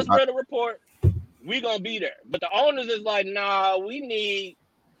 Just tell us where to report. We gonna be there. But the owners is like, nah, we need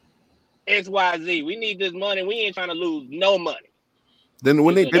XYZ. We need this money. We ain't trying to lose no money. Then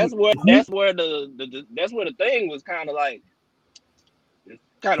when that's where the thing was kind of like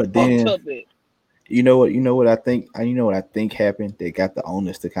fucked up. You know what I think? You know what I think happened? They got the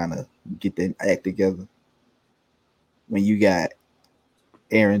owners to kind of get their act together. When you got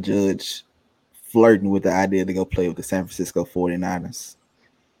Aaron Judge flirting with the idea to go play with the San Francisco 49ers.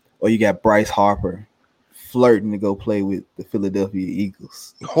 Or you got Bryce Harper flirting to go play with the Philadelphia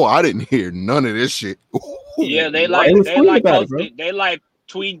Eagles. Oh, I didn't hear none of this shit. Yeah, they What? They like was they tweeting like about it, post, bro. they like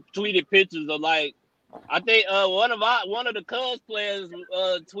tweeted pictures of like I think one of the Cubs players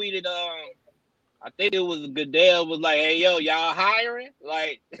tweeted I think it was Goodell was like, hey yo, y'all hiring?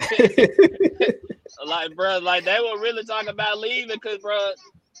 Like like bro, like they were really talking about leaving because bro,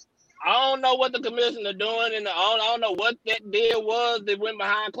 I don't know what the commissioner doing and I don't know what that deal was that went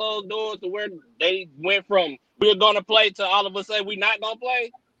behind closed doors to where they went from we're gonna play to all of a sudden we not gonna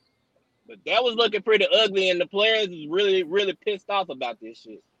play. But that was looking pretty ugly, and the players is really, really pissed off about this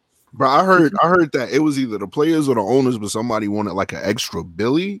shit. Bro, I heard that it was either the players or the owners, but somebody wanted like an extra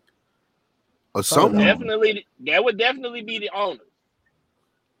Billy or something. That would definitely be the owners.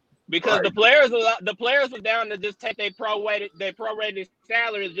 Because Right. the players were down to just take their prorated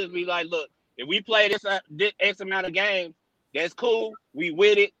salaries, just be like, look, if we play this X amount of games, that's cool. We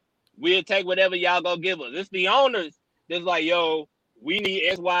with it. We'll take whatever y'all gonna give us. It's the owners that's like, yo, we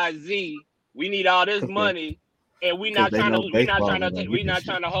need XYZ. We need all this money, and we're not trying to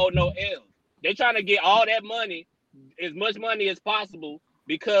hold no L. They're trying to get all that money, as much money as possible,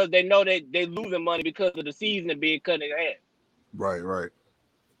 because they know that they're losing money because of the season being cut in half. Right.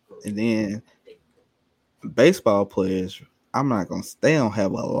 And then baseball players, they don't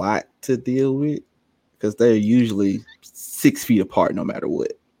have a lot to deal with because they're usually 6 feet apart no matter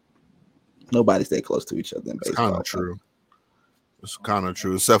what. Nobody stay close to each other in baseball. Kind of true. It's kind of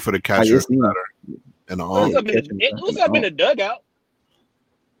true, except for the catcher and the arm. Who's up in the dugout?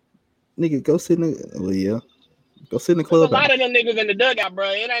 Nigga, go sit in the go sit in the club. There's a lot of them niggas in the dugout,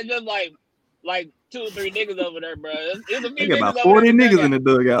 bro. It ain't just like 2 or 3 niggas over there, bro. It's a few niggas about over 40 there niggas in the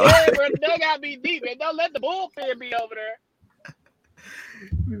dugout. Yeah, bro, the dugout be deep, and don't let the bullpen be over there.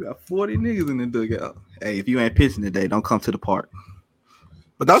 We got 40 niggas in the dugout. Hey, if you ain't pitching today, don't come to the park.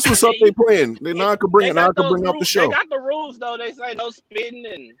 But that's what's up. They playing. They not could bring up the show. They got the rules though. They say no spitting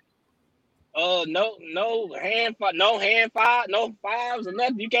and no hand fives or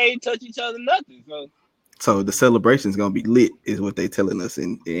nothing. You can't touch each other, nothing. So the celebration's gonna be lit, is what they telling us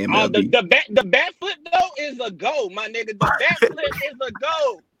in MLB. The bat flip though is a go, my nigga. The bat flip is a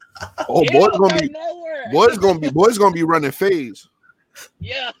go. Oh, boys gonna be running fades.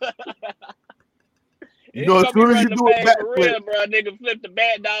 Yeah. You know, as soon as you do a bat flip, bro, nigga flip the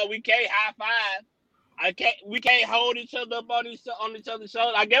bat, dog. We can't high five. We can't hold each other up on each other's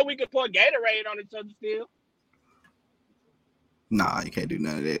shoulders. I guess we could pour Gatorade on each other still. Nah, you can't do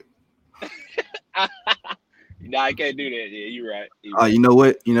none of that. Nah, I can't do that. Yeah, you're right. You know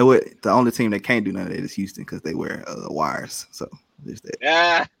what? The only team that can't do none of that is Houston because they wear wires. So there's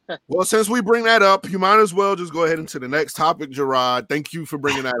that. Well, since we bring that up, you might as well just go ahead into the next topic, Gerard. Thank you for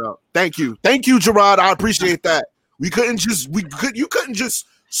bringing that up. Thank you, Gerard. I appreciate that. You couldn't just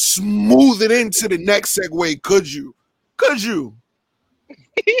smooth it into the next segue, could you?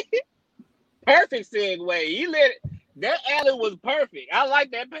 Perfect segue. He let it. That alley was perfect. I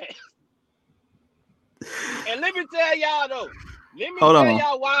like that pass. And let me tell y'all though. Let me tell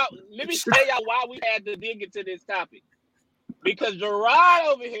y'all why we had to dig into this topic. Because Gerard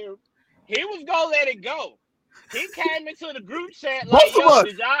over here, he was gonna let it go. He came into the group chat like, yo,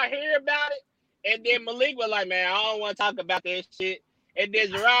 did y'all hear about it? And then Malik was like, man, I don't want to talk about that shit. And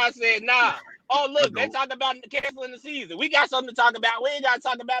then Gerard said, nah. Oh, look, they talk about canceling the season. We got something to talk about. We ain't got to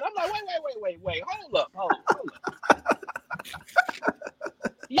talk about it. I'm like, wait. Hold up.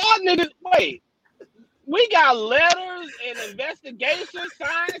 Y'all niggas, wait. We got letters and investigations,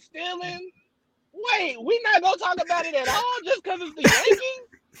 sign stealing. Wait, we not gonna talk about it at all just because it's the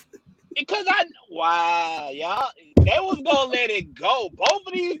Yankees? Because y'all, they was gonna let it go. Both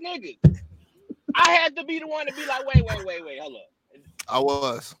of these niggas. I had to be the one to be like, wait, hold up. I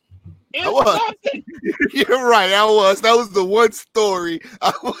was. Something. You're right. I was. That was the one story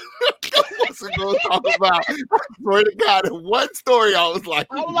I wasn't going to talk about. I swear to God, the one story I was like,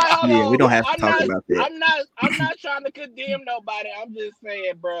 yeah, we don't have to talk about that. I'm not trying to condemn nobody. I'm just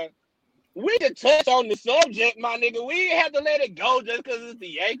saying, bro. We can touch on the subject, my nigga. We ain't have to let it go just because it's the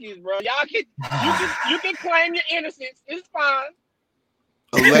Yankees, bro. Y'all you can claim your innocence. It's fine.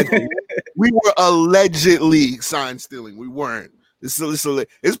 Allegedly. We were allegedly sign stealing. We weren't. It's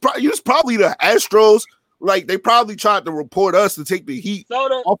probably the Astros. Like they probably tried to report us to take the heat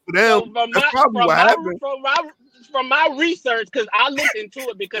off of them. That's probably what happened. From my research, because I looked into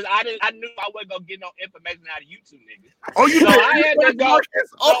it because I knew I wasn't gonna get no information out of you two niggas. Oh, you so did? I had to go.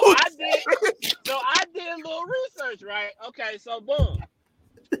 Oh. So I did a little research, right? Okay, so boom.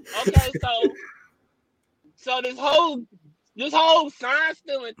 Okay, so this whole sign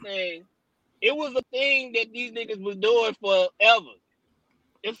stealing thing It was a thing that these niggas was doing forever.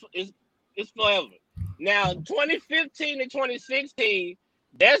 It's forever. Now, 2015 and 2016,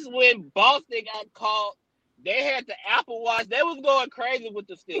 that's when Boston got caught. They had the Apple Watch. They was going crazy with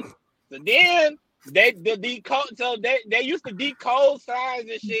the Steelers. So then they used to decode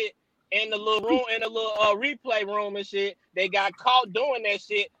signs and shit in the little room, in the little replay room and shit. They got caught doing that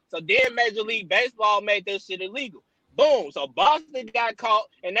shit. So then Major League Baseball made that shit illegal. Boom. So Boston got caught,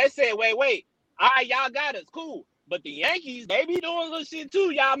 and they said, wait. All right, y'all got us. Cool. But the Yankees, they be doing little shit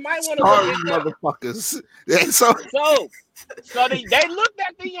too. Y'all might want to look Sorry, at that. motherfuckers. So they looked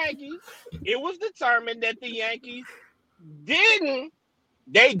at the Yankees. It was determined that the Yankees they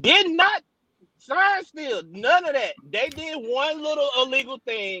did not sign steal. None of that. They did one little illegal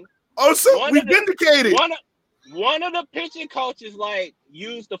thing. Oh, so we vindicated. One of the pitching coaches like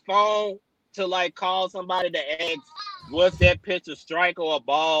used the phone to like call somebody to ask, was that pitch a strike or a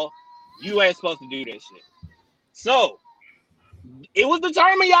ball? You ain't supposed to do that shit. So it was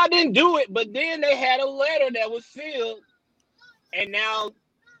determined y'all didn't do it, but then they had a letter that was sealed, and now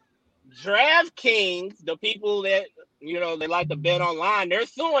DraftKings, the people that they like to bet online, they're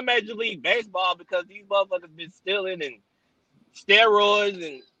suing Major League Baseball because these motherfuckers been stealing and steroids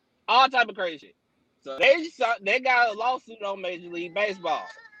and all type of crazy shit. So they got a lawsuit on Major League Baseball.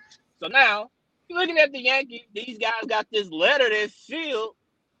 So now you're looking at the Yankees, these guys got this letter that's sealed.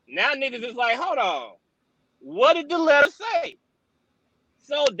 Now niggas is like, hold on, what did the letter say?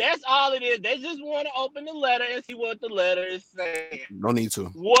 So that's all it is. They just want to open the letter and see what the letter is saying. No need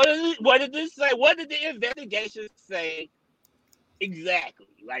to. What did this say? What did the investigation say exactly?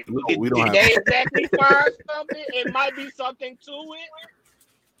 Like, did they exactly find something? It might be something to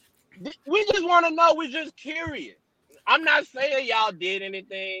it. We just want to know. We're just curious. I'm not saying y'all did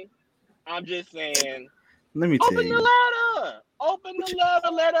anything. I'm just saying. Let me tell you. Open the letter. Open the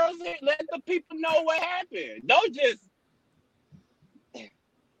letter. Let the people know what happened. Don't just.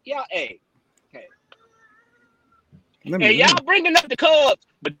 Y'all, hey. Y'all bringing up the Cubs,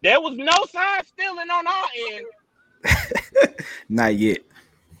 but there was no sign stealing on our end. Not yet.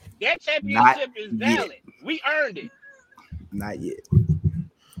 That championship is valid. We earned it. Not yet.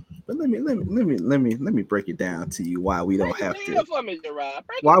 But let me break it down to you why we don't have to.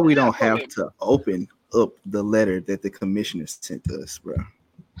 Why we don't have to open up the letter that the commissioner sent to us, bro.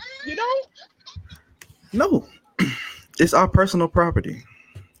 You don't? No, it's our personal property.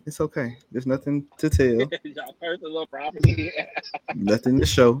 It's okay. There's nothing to tell. Y'all personal property. Nothing to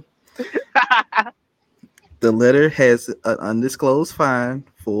show. The letter has an undisclosed fine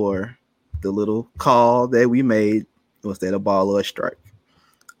for the little call that we made. Was that a ball or a strike?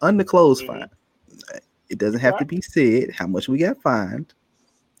 Undisclosed fine. It doesn't have to be said how much we got fined.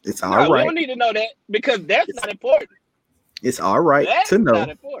 It's all right. We don't need to know that because that's not important. It's all right to know. Not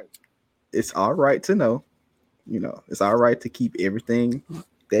important. It's all right to know. It's all right to keep everything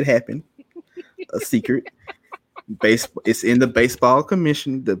that happened a secret. It's in the baseball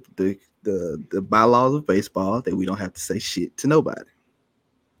commission, the bylaws of baseball, that we don't have to say shit to nobody.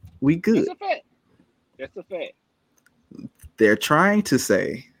 We good. That's a fact. They're trying to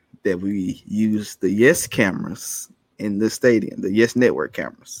say that we use the Yes cameras in the stadium, the Yes Network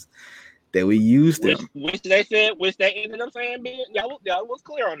cameras, that we use them. Which they ended up saying, y'all was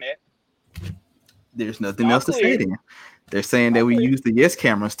clear on that. There's nothing else to say there. They're saying that we use the Yes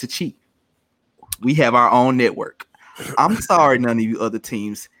cameras to cheat. We have our own network. I'm sorry none of you other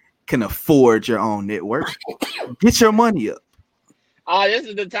teams can afford your own network. Get your money up. Oh, this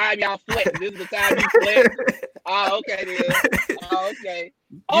is the time y'all flex. This is the time you flex. Oh, okay, then. Oh, okay.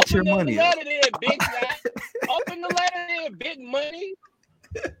 Open the letter there, big shot. Open the letter there, big money.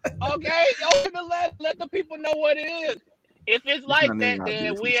 Okay, open the letter. Let the people know what it is. If it's like that,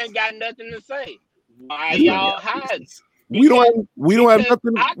 then we ain't got nothing to say. Why y'all hiding? We don't have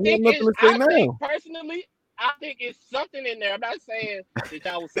nothing to say now. Personally, I think it's something in there. I'm not saying that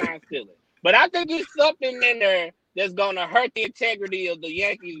y'all was sign stealing, but I think it's something in there that's gonna hurt the integrity of the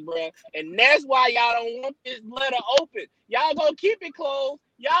Yankees, bro. And that's why y'all don't want this letter open. Y'all gonna keep it closed.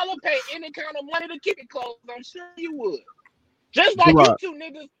 Y'all will pay any kind of money to keep it closed. I'm sure you would. Just like you two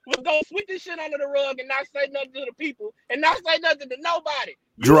niggas was gonna sweep this shit under the rug and not say nothing to the people and not say nothing to nobody.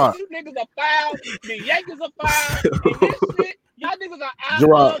 You niggas are foul. The Yankees are foul. And this shit, y'all niggas are out of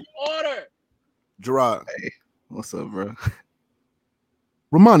order. Gerard. Hey, what's up, bro?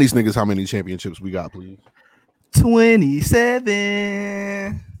 Remind these niggas how many championships we got, please.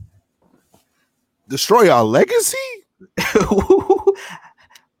 27. Destroy our legacy?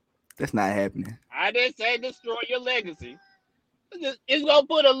 That's not happening. I didn't say destroy your legacy. it's gonna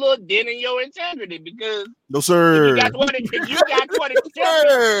put a little dent in your integrity because No, if sir. you got 20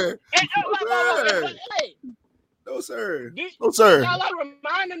 Sir. hey, Sir. hey, No, sir. do, No, can sir. y'all like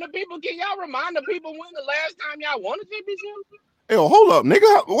reminding the people? Can y'all remind the people when the last time y'all won a championship? Hey, hold up,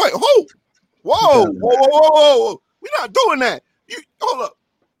 nigga. Wait, hold. Whoa. We're not doing that. Hold up.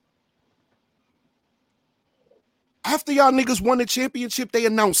 After y'all niggas won the championship, they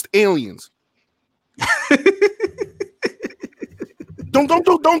announced aliens. Don't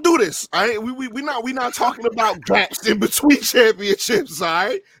do this. All right, we not talking about gaps in between championships. All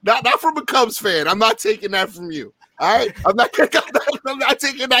right, not from a Cubs fan. I'm not taking that from you. All right, I'm not taking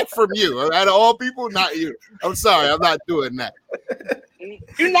that from you. All right, all people, not you. I'm sorry, I'm not doing that.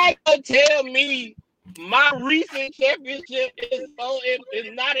 You're not gonna tell me my recent championship is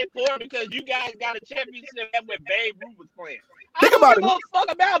not important because you guys got a championship where Babe Ruth was playing. Think about it. I don't give a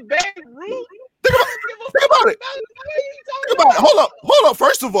fuck about Babe Ruth. Think about it. Think about it. Hold up.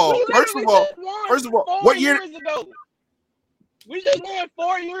 First of all, what year? Years ago. We just won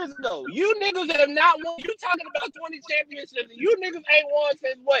 4 years ago. You niggas have not won. You talking about 20 championships. You niggas ain't won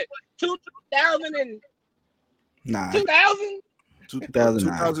since what? 2000 and 2000?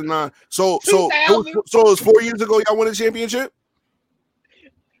 2009. So it was 4 years ago. Y'all won a championship.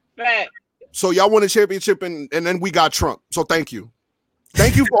 Fact. So y'all won a championship, and then we got Trump. So thank you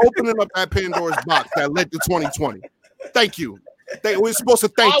for opening up that Pandora's box that led to 2020. Thank you. We're supposed to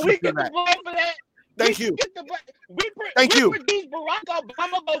thank you for that. Thank you. Thank you. Barack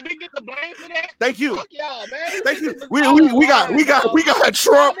Obama, but we get the blame for that. Thank you. Fuck y'all, man. Thank you. We got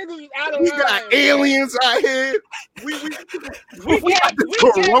Trump. We got aliens out here. We got the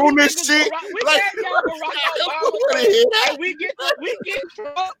corona shit. Like, we get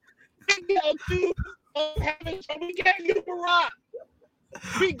Trump. We get you Barack.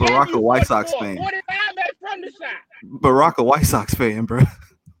 Barack a White Sox fan. 45 from the shot. Barack a White Sox fan, bro.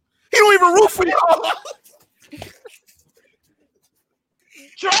 He don't even root for y'all.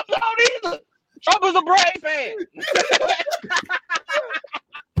 Trump don't either. Trump is a Brave fan.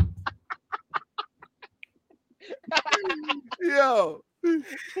 Yo.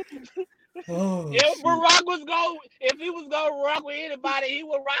 If he was gonna rock with anybody, he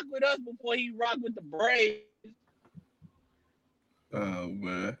would rock with us before he rock with the Braves. Oh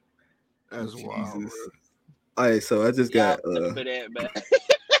man, that's wild. All right, so I just got. For that, man.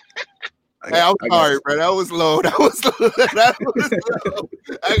 I'm sorry, bro. That was low. That was low.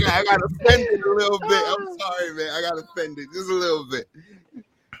 I got offended a little bit. I'm sorry, man. I got offended just a little bit.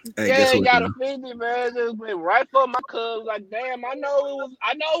 Hey, you got offended, man. Just went right for my Cubs. Like, damn, I know it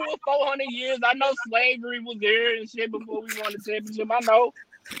was 400 years. I know slavery was there and shit before we won the championship. I know.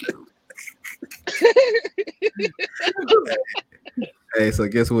 Hey, so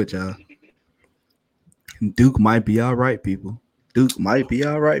guess what, y'all? Duke might be all right, people. Duke might be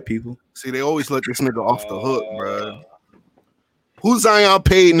all right, people. See, they always let this nigga off the hook, bro. Who's Zion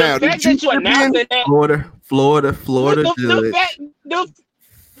paid now?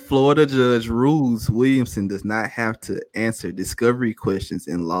 Florida judge rules Williamson does not have to answer discovery questions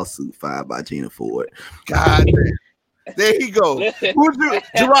in lawsuit filed by Gina Ford. God damn. There you go.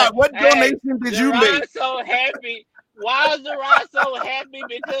 Gerard, what donation did you make? So happy. Why is Gerard so happy?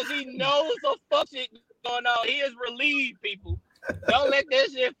 Because he knows the fuck shit going on. He is relieved, people. Don't let that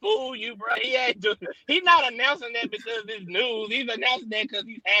shit fool you, bro. He's not announcing that because it's news. He's announcing that because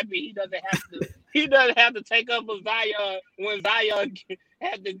he's happy. He doesn't have to take up with Zion when Zion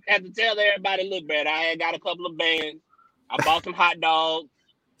had to tell everybody, look, man, I got a couple of bands. I bought some hot dogs.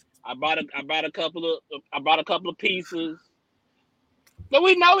 I bought a couple of pieces. So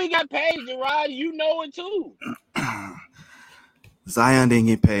we know he got paid, Gerard. You know it too. Zion didn't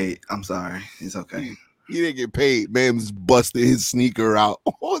get paid. I'm sorry. It's okay. He didn't get paid. Man's busted his sneaker out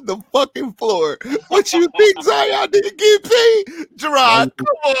on the fucking floor. What you think Zion didn't get paid? Gerard, come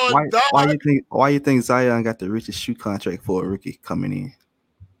on, dog. Why you think Zion got the richest shoe contract for a rookie coming in?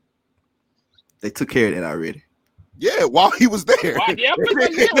 They took care of that already. Yeah, while he was there.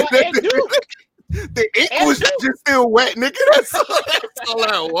 The ink was just still wet, nigga. That's all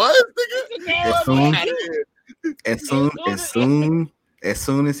that was, nigga. As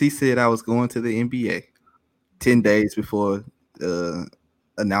soon as he said I was going to the NBA, 10 days before the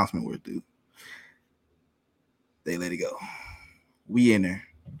announcement was due, they let it go. We in there.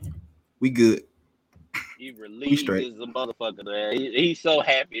 We good. He relieved as a motherfucker, man. He's so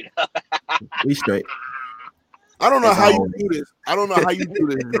happy. We straight. I don't know how you do this. I don't know how you do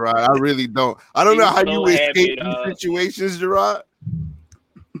this, Gerard. I really don't. I don't know how you escape these situations, Gerard.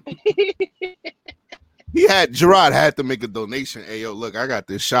 Gerard had to make a donation. Hey, yo, look, I got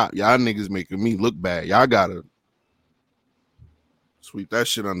this shot. Y'all niggas making me look bad. Y'all gotta. Sweep that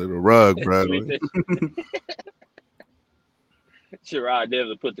shit under the rug, bro. Sherrod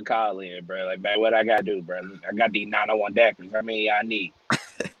definitely put the call in, bro. Like, man, what I gotta do, bro? I got these 901 daiquiris. How many I need?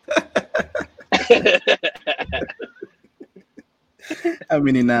 How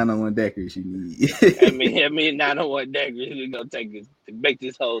many 901 daiquiris you need? I mean, 901 daiquiris. We gonna take this to make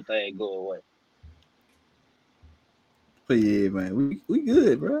this whole thing go away. But yeah, man, we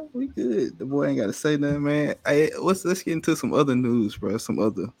good, bro. We good. The boy ain't got to say nothing, man. Hey, let's get into some other news, bro. Some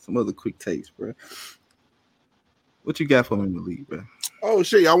other quick takes, bro. What you got for me in the league, bro? Oh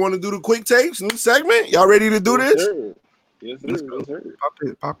shit, y'all want to do the quick takes, new segment? Y'all ready to do this? Sure. Yes, sir. Yes, sir.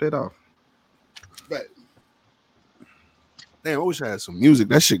 Pop that off. But damn, I wish I had some music.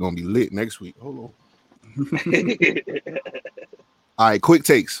 That shit gonna be lit next week. Hold on. All right, quick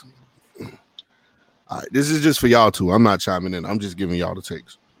takes. All right, this is just for y'all two. I'm not chiming in. I'm just giving y'all the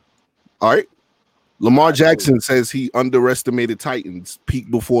takes. All right. Lamar Jackson says he underestimated Titans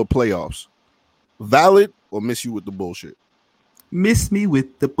peak before playoffs. Valid or miss you with the bullshit? Miss me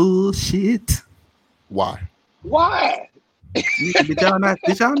with the bullshit. Why? Why? Did y'all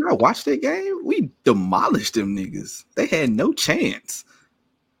not watch that game? We demolished them niggas. They had no chance.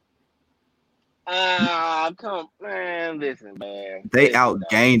 Come, man. Listen, man. They Listen,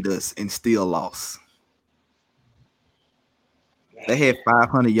 outgained us and still lost. They had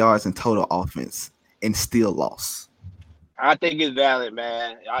 500 yards in total offense and still lost. I think it's valid,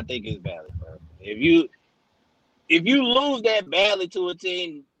 man. I think it's valid, bro. If you lose that badly to a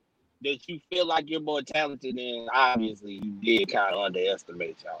team that you feel like you're more talented than, obviously you did kind of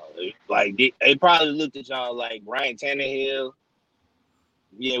underestimate y'all. Like they probably looked at y'all like Ryan Tannehill.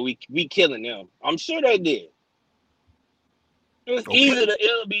 Yeah, we killing them. I'm sure they did. It'll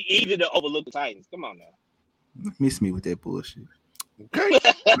be easy to overlook the Titans. Come on now. Miss me with that bullshit. Okay.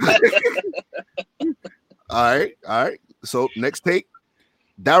 All right. So next take.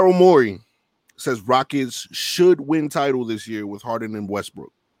 Daryl Morey says Rockets should win title this year with Harden and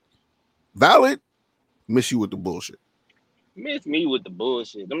Westbrook. Valid? Miss you with the bullshit. Miss me with the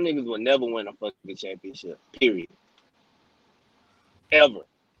bullshit. Them niggas will never win a fucking championship. Period. Ever.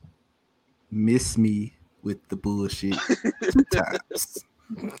 Miss me with the bullshit 2 times.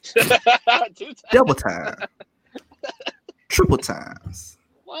 2 times. Double time. Triple times.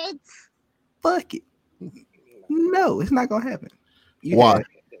 What? Fuck it. No, it's not gonna happen. Why?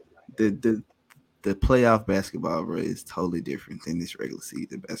 The playoff basketball, bro, is totally different than this regular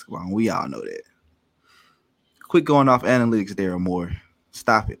season basketball, and we all know that. Quit going off analytics, Daryl Moore.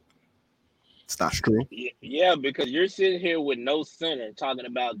 Stop it. Stop. True. Yeah, because you're sitting here with no center talking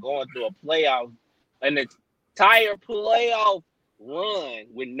about going through a playoff, an entire playoff run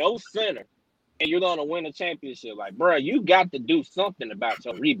with no center, and you're going to win a championship. Like, bro, you got to do something about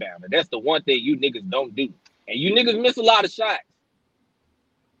your rebounding. That's the one thing you niggas don't do. And you niggas miss a lot of shots.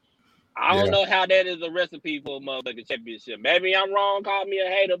 I don't know how that is a recipe for a motherfucking championship. Maybe I'm wrong, call me a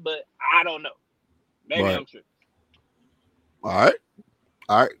hater, but I don't know. Maybe I'm true. All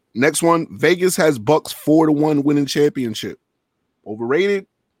right. Next one. Vegas has Bucks 4-1 winning championship. Overrated?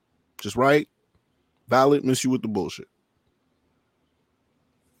 Just right? Valid? Miss you with the bullshit.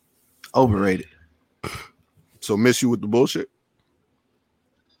 Overrated. So miss you with the bullshit?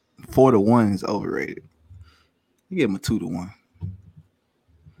 4-1 is overrated. You give them a 2-1.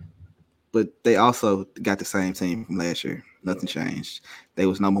 But they also got the same team from last year. Nothing changed. They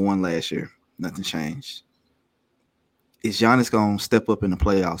was number 1 last year. Nothing changed. Is Giannis going to step up in the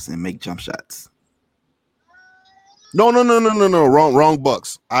playoffs and make jump shots? No. Wrong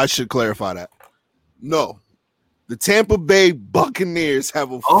Bucks. I should clarify that. No. The Tampa Bay Buccaneers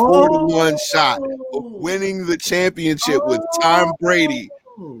have a 4-1 shot of winning the championship with Tom Brady.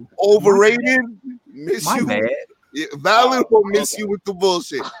 Overrated? Miss My you. bad. Valid or miss you with the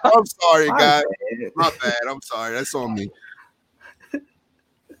bullshit. I'm sorry, guys. My bad. I'm sorry. That's on me.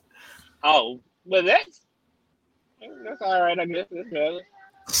 Oh, but that's all right, I guess. That's valid.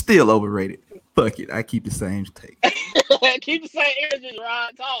 Still overrated. Fuck it. I keep the same take. Keep the same energy,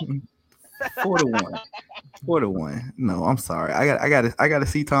 Rod. Talk. 4-1. 4-1. No, I'm sorry. I gotta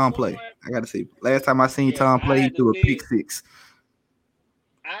see Tom play. I gotta see. Last time I seen Tom play, he threw a pick 6.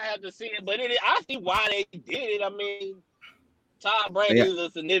 I have to see it, but I see why they did it. I mean, Tom Brady is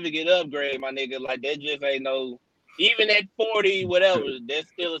a significant upgrade, my nigga. Like, that just ain't no, even at 40, whatever, that's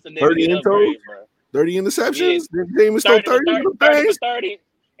still a significant upgrade, bro. 30 interceptions? Yeah. James still 30 in the 30 for 30.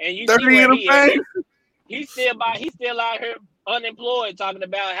 And you 30 see where he's still out here unemployed talking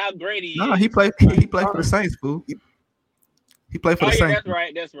about how great he is. No, he played for the Saints, fool. He played for the Saints. That's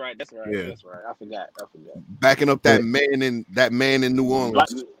right. Yeah. That's right. I forgot. Backing up that man in New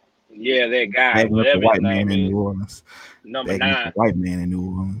Orleans. Yeah, that guy. Backing up the white man in New Orleans. Number Back with the 9. white man in New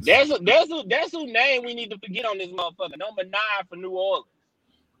Orleans. That's who name we need to forget on this motherfucker. Number 9 for New Orleans.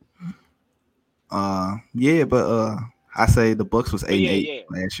 Yeah, but I say the Bucks was 8-8 Yeah.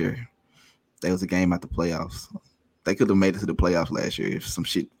 last year. That was a game out the playoffs. They could have made it to the playoffs last year if some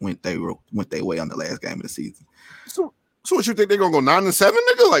shit went their way on the last game of the season. So what you think they're gonna go 9-7,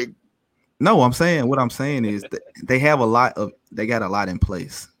 nigga? Like, no, what I'm saying is that they got a lot in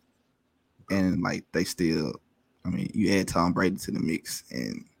place, and like they still, I mean, you add Tom Brady to the mix,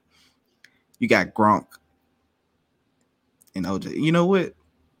 and you got Gronk and OJ. You know what?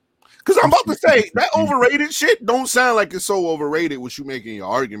 because I'm about to say that overrated shit don't sound like it's so overrated. What you making your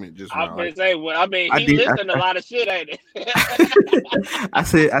argument just now? I'm gonna say, well, I mean, he listened to a lot of shit, ain't it? I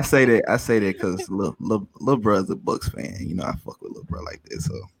say that because little brother's a Bucks fan. You know, I fuck with little bro like this,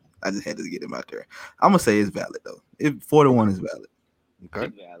 so I just had to get him out there. I'm gonna say it's valid though. 4-1 is valid. Okay.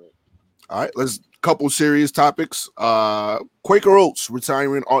 It's valid. All right. Let's couple serious topics. Quaker Oats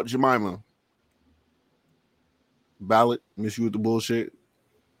retiring Aunt Jemima. Valid. Miss you with the bullshit.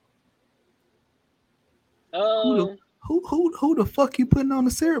 Who the fuck you putting on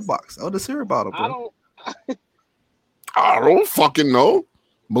the syrup box or the syrup bottle, bro? I don't fucking know.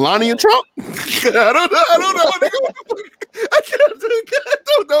 Melania Trump? I don't know. Nigga. I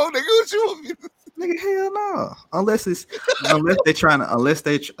don't know, nigga. What you want me to... Nigga, hell no. Unless they're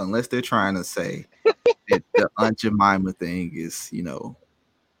trying to say that the Aunt Jemima thing is, you know,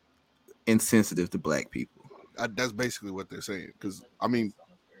 insensitive to black people. That's basically what they're saying. Because I mean,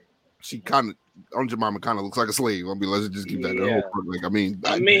 she kind of Aunt Jemima kind of looks like a slave. I mean, let's just keep that. Yeah. Like, I mean,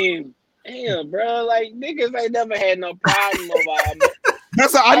 damn, bro. Like niggas ain't never had no problem about.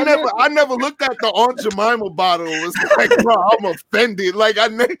 I never looked at the Aunt Jemima bottle. It's like, bro, I'm offended. Like I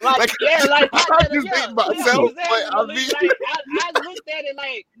just think myself. I looked at it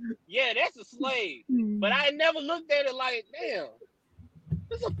like, yeah, that's a slave. But I never looked at it like, damn,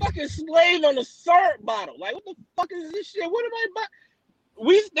 there's a fucking slave on a syrup bottle. Like, what the fuck is this shit? What am I buying?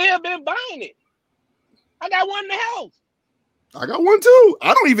 We still been buying it. I got one in the house. I got one too.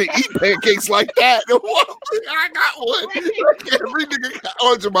 I don't even eat pancakes like that. I got one. Like, every nigga got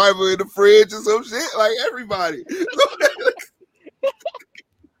Aunt Jemima in the fridge or some shit. Like everybody.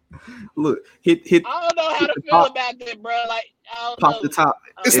 Look, hit. I don't know how to feel about that, bro. Like, I don't pop know. the top.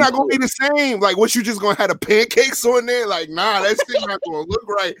 It's not gonna be the same. Like, what you just gonna have the pancakes on there? Like, nah, that shit not gonna look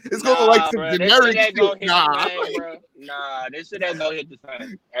right. It's gonna look like some generic shit. Nah, this shit ain't gonna hit the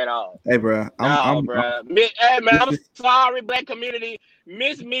same at all. Hey, bro. Hey, man, I'm sorry, black community.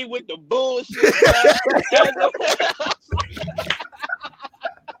 Miss me with the bullshit, bro.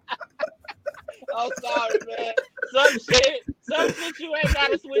 I'm sorry, man. Some shit you ain't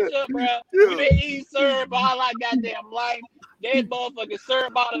gotta switch up, bro. You been eating syrup all our goddamn life. That motherfucking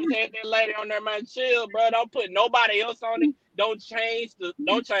syrup bottles had that lady on there, man. Chill, bro. Don't put nobody else on it. Don't change the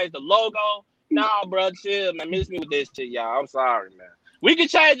logo. Nah, bro, chill, man. Miss me with this shit, y'all. I'm sorry, man. We can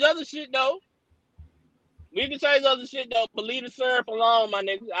change other shit though. But leave the syrup alone, my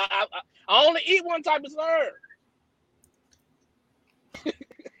nigga. I only eat one type of syrup.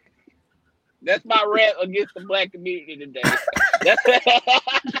 That's my rant against the black community today. That's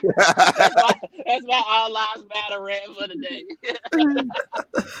my All Lives Matter rant for today.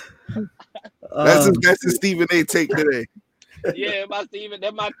 That's the Stephen A. take today. Yeah,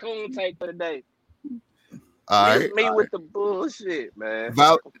 that's my coon take for today. All right. Me with the bullshit, man.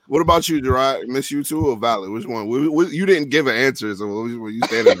 What about you, Gerard? Miss you too or Valid? Which one? You didn't give an answer, so what were you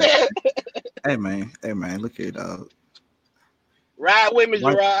standing there? Hey man, look here, dog. Ride with me,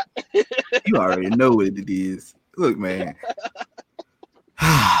 Gerard. You already know what it is. Look, man.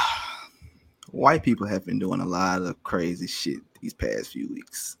 White people have been doing a lot of crazy shit these past few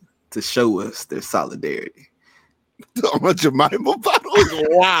weeks to show us their solidarity. How much of my bottle is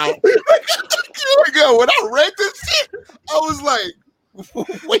wow. When I read this shit, I was like,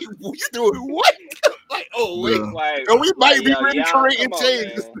 wait, you doing what? Like, oh, wait. And we might be really creating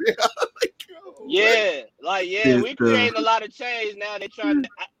change. We creating a lot of change now. They trying to,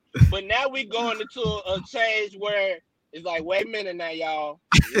 but now we going into a change where it's like, wait a minute now, y'all.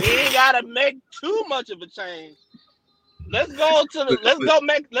 We ain't gotta make too much of a change. Let's go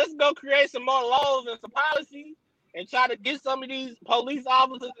create some more laws and some policies and try to get some of these police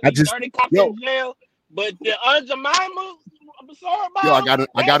officers and 30 cops in jail. But the Aunt Jemima, I'm sorry about. Yo,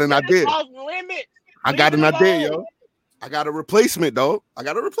 I got an idea. I got an idea, yo. I got a replacement, though.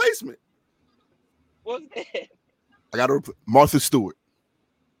 What's that? I got Martha Stewart.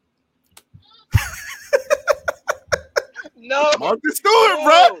 No, Martha Stewart,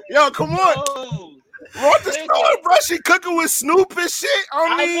 bro. Yo, come on. What the Listen. story, bro? She cooking with Snoop and shit. I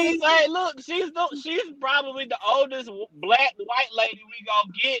was gonna say, look, she's probably the oldest black white lady we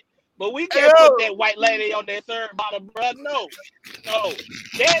gonna get, but we can't put that white lady on that third bottom, bro. No.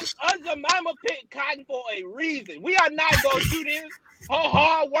 That Jemima picked cotton for a reason. We are not gonna do this. Her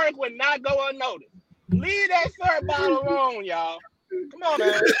hard work will not go unnoticed. Leave that third bottle alone, y'all. Come on,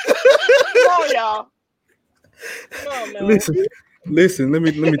 man. Come on, y'all. Come on, man. Listen. Let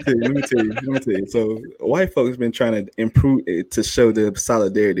me tell you. So white folks been trying to improve it to show the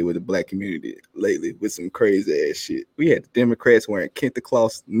solidarity with the black community lately with some crazy ass shit. We had the Democrats wearing Kenta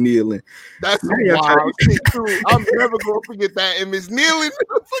Claus kneeling. That's some wild shit too. I'm never gonna forget that. And Miss kneeling,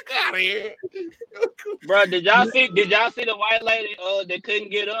 fuck out of here. Bro, did y'all see the white lady that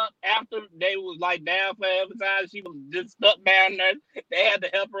couldn't get up after they was like down for exercise? She was just stuck down there. They had to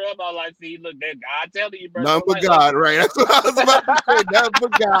help her up. I was like, see, look, that God telling you, bro. None but God, right? That's what I was about to say. None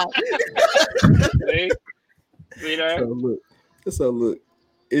but God. See that? So look,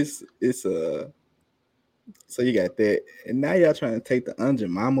 it's so you got that, and now y'all trying to take the Aunt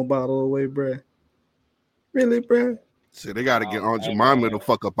Jemima bottle away, bro. Really, bro? So they gotta get Aunt Jemima the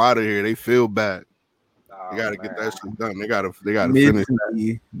fuck up out of here. They feel bad. They gotta get that shit done. They gotta finish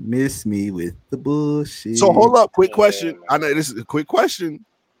that. Miss me with the bullshit. So hold up, quick question. I know this is a quick question.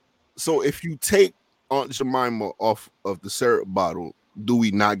 So if you take Aunt Jemima off of the syrup bottle, do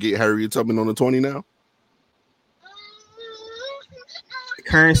we not get Harriet Tubman on the 20 now?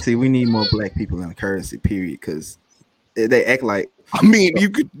 Currency, we need more black people in the currency, period, because they act like. I mean, you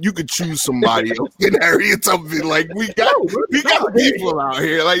could choose somebody else in Harriet Tubman. Like we got people out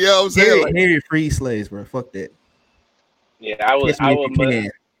here. Like, you know what I'm saying? Like, Harry free slaves, bro. Fuck that. Yeah, I would.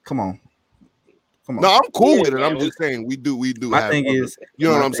 Come on. No, I'm cool with it. I'm just saying we do. My thing is, you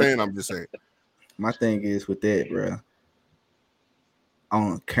know what I'm saying? I'm just saying. My thing is with that, bro.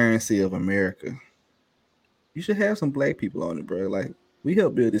 On currency of America, you should have some black people on it, bro. Like we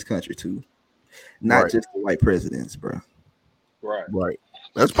help build this country too, not just the white presidents, bro. Right.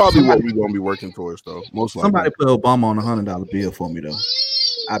 That's probably what we're gonna be working towards, though. Most likely. Somebody put Obama on $100 bill for me, though.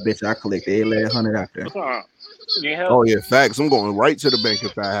 I bet you I collect every last $100 out there. Oh yeah, facts. I'm going right to the bank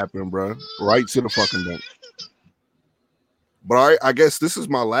if that happened, bro. Right to the fucking bank. But I guess this is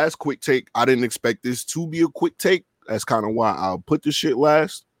my last quick take. I didn't expect this to be a quick take. That's kind of why I'll put this shit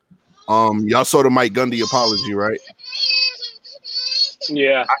last. Y'all saw the Mike Gundy apology, right?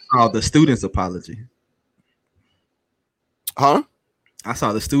 Yeah. I saw the students' apology. Huh? I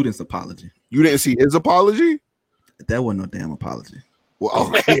saw the students' apology. You didn't see his apology? That wasn't no damn apology. Well,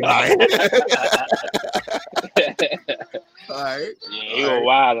 okay. All right. Yeah, he was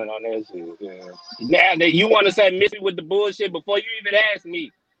wilding on that shit. Yeah. Now, you want to say miss me with the bullshit before you even ask me.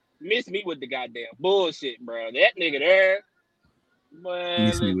 Miss me with the goddamn bullshit, bro. That nigga there.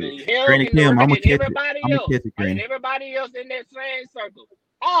 Well, Granny Kim, I'm gonna catch it. Everybody else in that same circle.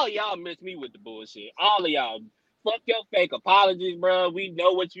 All y'all miss me with the bullshit. All of y'all. Fuck your fake apologies, bro. We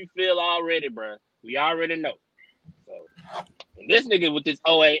know what you feel already, bro. We already know. So, this nigga with this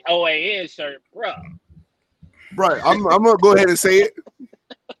OAN shirt, bro. Right, I'm gonna go ahead and say it.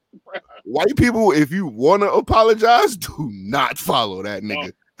 White people, if you want to apologize, do not follow that nigga.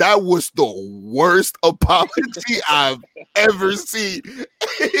 No. That was the worst apology I've ever seen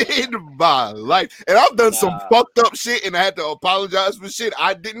in my life. And I've done some fucked up shit and I had to apologize for shit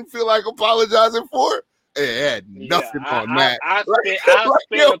I didn't feel like apologizing for. It had nothing on that. I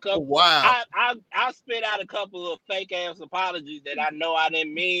spit out a couple of fake ass apologies that I know I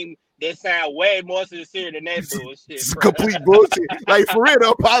didn't mean. That sound way more sincere than that bullshit. It's complete bullshit. Like for real, the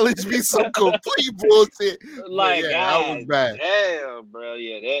apology be some complete bullshit. Like that was bad. Damn, bro.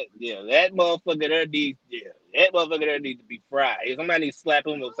 That motherfucker there needs. That motherfucker there needs to be fried. Somebody needs to slap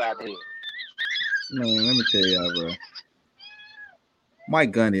him upside the head. Man, let me tell y'all, bro.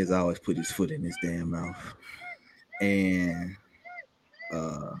 Mike Gundy has always put his foot in his damn mouth, and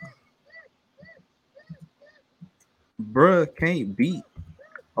bruh can't beat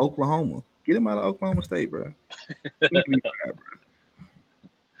Oklahoma. Get him out of Oklahoma State, bro.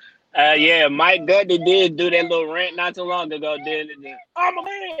 Yeah, Mike Gundy did do that little rant not too long ago. I'm a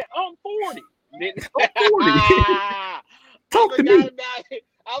man. I'm 40. I'm 40. Talk to me.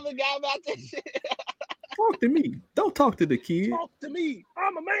 I forgot about this shit. Talk to me. Don't talk to the kid. Talk to me.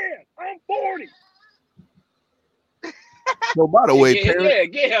 I'm a man. I'm 40. So by the way,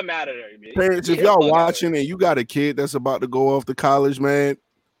 parents, get him out of there, man. Parents, if y'all watching and you got a kid that's about to go off to college, man,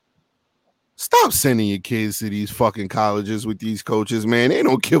 stop sending your kids to these fucking colleges with these coaches, man. They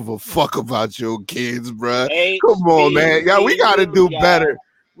don't give a fuck about your kids, bro. Come on, man. Yeah, we got to do better.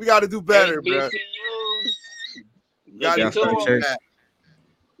 We got to do better, bro.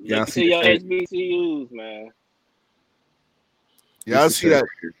 Y'all Look see to the your shirt? HBCUs, man. Yeah, I It's the see that.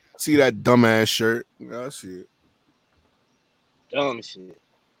 shirt. See that dumbass shirt. Yeah, I see it. Dumb shit.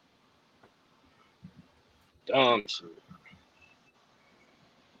 Dumb shit.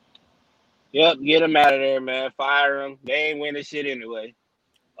 Yep, get them out of there, man. Fire them. They ain't winning shit anyway.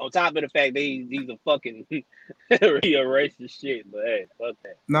 On top of the fact these are fucking real racist shit, but hey, fuck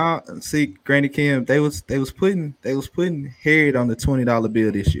that. No, see, Granny Kim, they was putting Harriet on the $20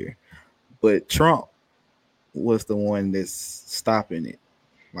 bill this year, but Trump was the one that's stopping it.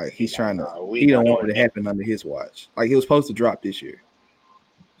 Like he's trying to, Nah, we he don't not want doing it to that. happen under his watch. Like he was supposed to drop this year.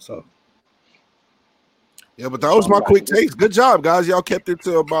 So Yeah, but that was my quick takes. Good job, guys. Y'all kept it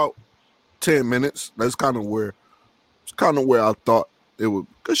to about 10 minutes. That's kind of where I thought it would.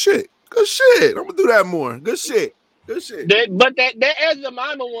 Good shit. Good shit. I'm gonna do that more. Good shit. Good shit. But that Ezra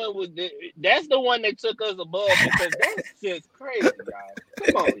Mama one was that's the one that took us above because that's just crazy, y'all.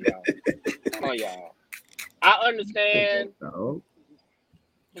 Come on, y'all. Come on, y'all. I understand. dog.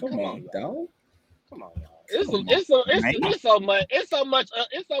 But come on, y'all. dog. Come on, y'all. Man. It's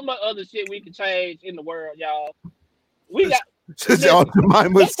so much other shit we can change in the world, y'all. We got. Since y'all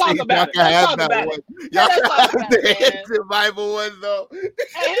Jemima Let's talk see, y'all about it. can Let's have talk that about one. it. Y'all Let's can talk have about it, man. the Jemima one though.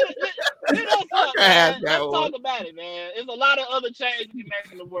 Hey, hit us up, can have man. that Let's one. talk about it, man. There's a lot of other changes we can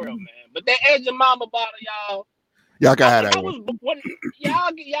make in the world, man. But that Edge of Mama bottle, y'all. Y'all can have that one. When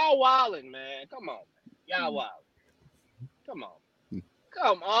y'all wilding, man. Come on, man. Y'all wilding. Come on.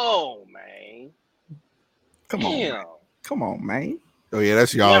 Come on, man. Come on, Damn. man. Come on, man. Oh yeah,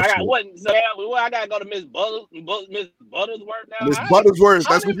 that's Yeah, y'all. I got shit. what? So I gotta go to Miss Buttersworth now. Miss Buttersworth,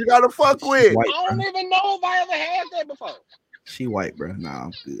 that's what you gotta fuck with. White, I don't even know if I ever had that before. She white, bro. Nah,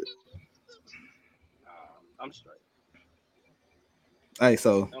 I'm good. I'm straight. Hey,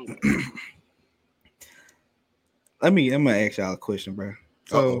 so I'm good. I'm gonna ask y'all a question, bro.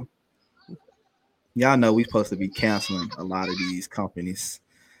 So y'all know we supposed to be canceling a lot of these companies.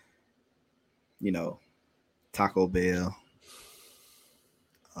 You know, Taco Bell,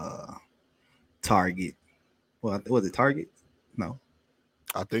 Target. Well, was it Target? No,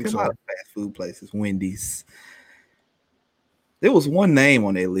 I think a so. lot of fast food places, Wendy's. There was one name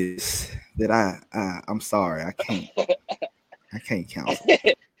on that list that I'm sorry, I can't cancel.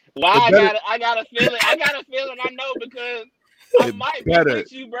 Why I got a feeling I know because I might be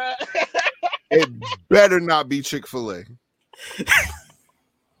with you, bro. It better not be Chick-fil-A.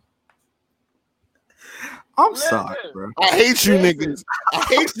 I'm sorry, bro. I hate you niggas. I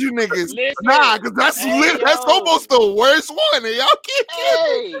hate you niggas. Listen. Nah, because that's almost the worst one. And y'all can't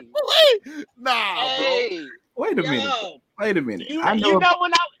Hey. Chick-fil-A. Nah, Hey. Wait a minute. Wait a minute. You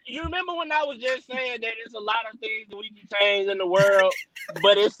remember when I was just saying that there's a lot of things that we can change in the world,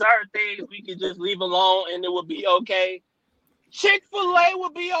 but it's certain things we can just leave alone and it would be okay. Chick-fil-A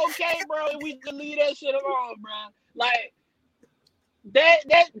would be okay, bro, if we just leave that shit alone, bro. Like that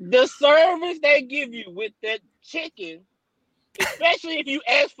the service they give you with that chicken, especially if you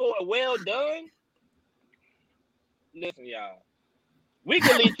ask for it well done. Listen, y'all. We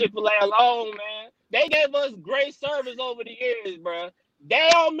can leave Chick-fil-A alone, man. They gave us great service over the years, bro. They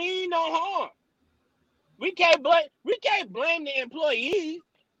don't mean no harm. We can't blame the employees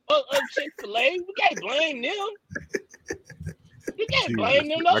of Chick-fil-A. We can't blame them. You can't blame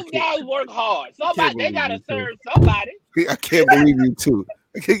them. Those guys work hard. They gotta serve somebody. I can't believe you too.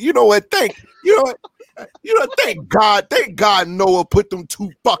 You know what? Thank God Noah put them 2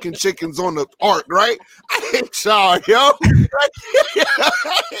 fucking chickens on the ark, right? I hate y'all, yo. I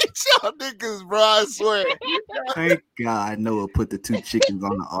hate y'all niggas, bro. I swear. Thank God Noah put the 2 chickens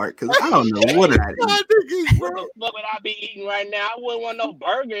on the ark because I don't know what I niggas, bro. What the fuck would I be eating right now? I wouldn't want no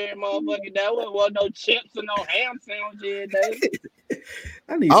burger in motherfucking day. I wouldn't want no chips and no ham sandwich in day.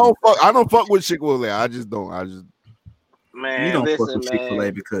 I don't fuck with Chick-fil-A. I just don't. Man, you don't listen, fuck with man.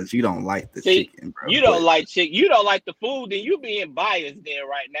 Chick-fil-A because you don't like the chicken, bro. You don't like the food, then you being biased there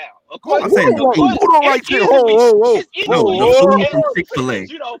right now. Of I'm course, saying who don't like chicken? the food from Chick-fil-A.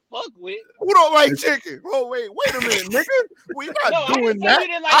 You don't fuck with. Who don't like chicken? Oh, wait a minute, nigga. We not doing that. You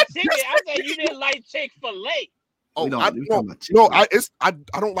didn't like chicken. I said you didn't like Chick-fil-A. Oh, I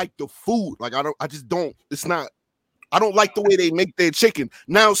don't like the food. Like I just don't. It's not. I don't like the way they make their chicken.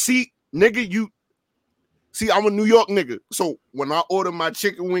 Now, see, nigga, I'm a New York nigga. So when I order my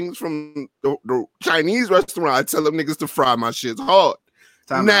chicken wings from the Chinese restaurant, I tell them niggas to fry my shit hard.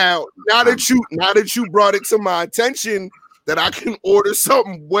 Now that you brought it to my attention that I can order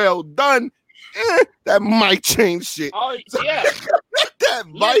something well done, that might change shit. Oh yeah. That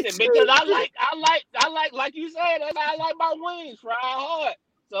might change because I like you said, I like my wings fried hard.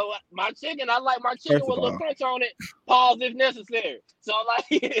 So my chicken, I like my chicken First with of a little all, crunch on it. Pause if necessary. So like,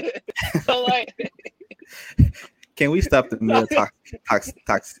 so like, can we stop the meal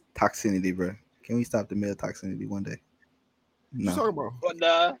toxicity, bro? Can we stop the meal toxicity one day? What you No. talking about? but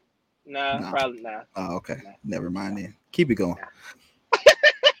nah, No. probably nah. Oh, okay. Nah, Never mind then. Keep it going.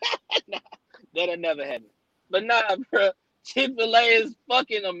 nah. That'll never happen. But nah, bro, Chick-fil-A is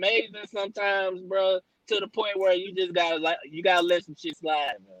fucking amazing sometimes, bro. To the point where you gotta let some shit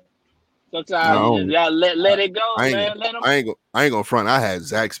slide, man. Sometimes you just No, gotta let it go, I ain't. man. Let them. I ain't gonna front. I had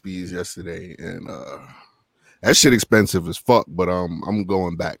Zaxby's yesterday, and that shit expensive as fuck. But I'm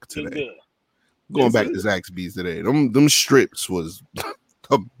going back It's today. good. Going It's back to good. Zaxby's today. Them strips was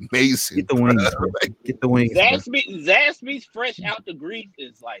amazing. Get the wings, bro. Get the wings, bro. Zaxby's fresh out the grease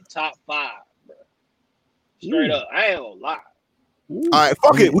is like top 5, bro. Straight Ooh. up, I ain't gonna lie. Ooh. All right,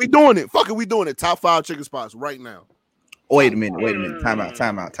 fuck it. We doing it. Fuck it. We doing it. Top 5 chicken spots right now. Wait a minute. Time out.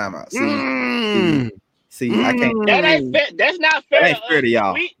 See, I can't. That ain't fair. That's not fair That to ain't fair us. to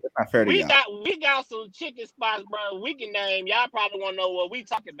y'all. That's not fair to We y'all. got some chicken spots, bro. We can name. Y'all probably want to know what we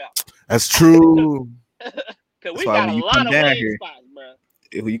talking about. That's true. Cause That's we why got when a you come lot of down wing here, spots, bro.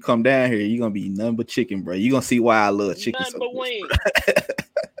 if you come down here, you're gonna be nothing but chicken, bro. You're gonna see why I love chicken Nothing so but much, wings.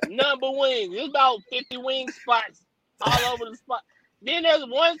 Nothing but wings. There's about 50 wing spots all over the spot. Then there's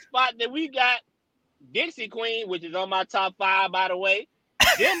one spot that we got, Dixie Queen, which is on my top 5, by the way.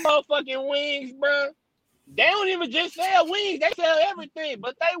 Them motherfucking wings, bro. They don't even just sell wings. They sell everything.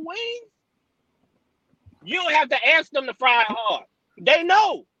 But they wings, you don't have to ask them to fry it hard. They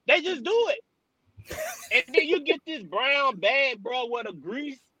know. They just do it. And then you get this brown bag, bro, where the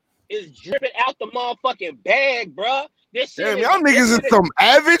grease is dripping out the motherfucking bag, bro. This shit Damn, is y'all niggas is shit is, some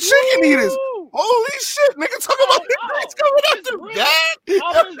avid chicken eaters. woo! Holy shit, nigga, talk about Oh, the grease coming out it's the real. bag.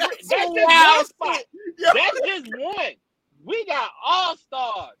 Oh, Yo, it's real. that's That's some just one wild spot. shit. Yo. That's just one. We got All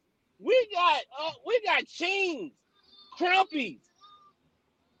Stars. We got Chings, Crumpies.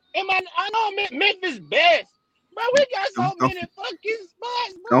 I know Memphis best, bro. We got so Don't, many fucking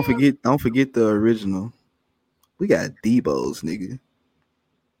spots, don't bro. forget, don't forget the original. We got Debo's, nigga.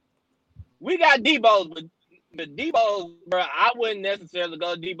 We got Debo's, but Debo's, bro, I wouldn't necessarily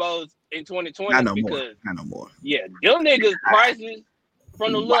go Debo's in Not 2020 no more. because, Not no more. yeah, them niggas prices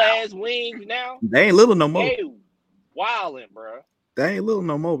from the little Wow. ass wings now, They ain't little no more. they wildin', bro. They ain't little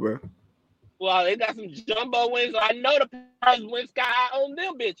no more, bro. Well, they got some jumbo wings. So I know the price went sky high on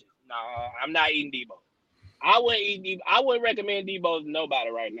them bitches. No, I'm not eating Debo. I wouldn't eat Debo. I wouldn't recommend Debo's to nobody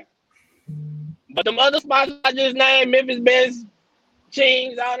right now. But them other spots I just named, Memphis Best,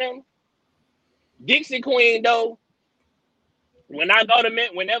 Chings on them, Dixie Queen though. Whenever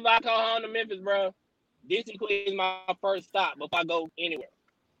I go home to Memphis, bro, Dixie Queen is my first stop before I go anywhere.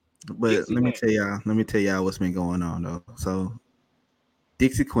 But Dixie Queen. let me tell y'all what's been going on though. So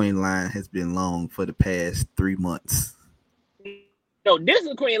Dixie Queen line has been long for the past 3 months. No,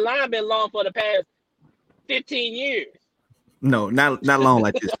 Dixie Queen line been long for the past 15 years. No, not long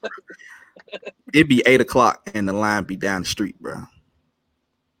like this, bro. It'd be 8 o'clock and the line be down the street, bro.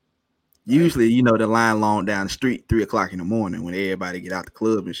 Usually, you know, the line long down the street 3 o'clock in the morning when everybody get out the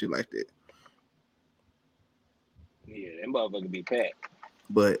club and shit like that. Yeah, that motherfucker be packed.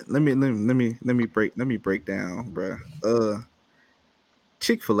 But let me break down, bro.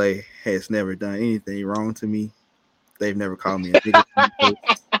 Chick-fil-A has never done anything wrong to me. They've never called me a nigga.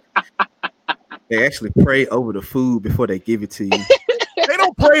 They actually pray over the food before they give it to you. They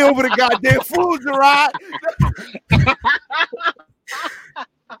don't pray over the goddamn food, Gerard.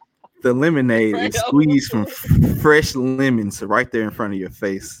 The lemonade is squeezed from fresh lemons right there in front of your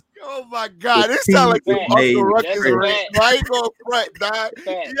face. Oh my god, The this sound like tea your is Uncle made Ruckus fresh. rant. I ain't gonna fret, dog.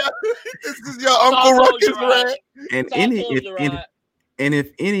 Fact. Yeah, this is your Uncle Ruckus rant. And Talk to him, Gerard.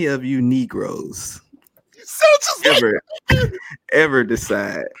 if any of you Negroes You sound just ever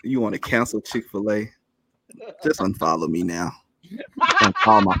decide you want to cancel Chick-fil-A, just unfollow me now. Don't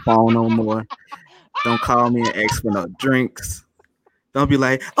call my phone no more. Don't call me and ask for no drinks. Don't be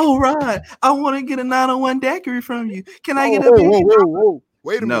like, oh, Rod, I want to get a 901 daiquiri from you. Can I get a beer? Whoa.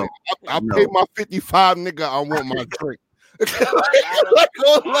 Wait a No, minute. I no. paid my 55, nigga. I want my drink.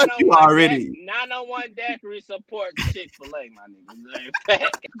 You already 901 Daiquiri supports Chick-fil-A, my nigga.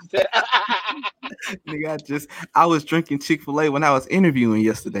 nigga, I was drinking Chick-fil-A when I was interviewing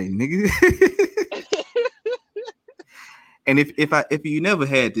yesterday, nigga. And if you never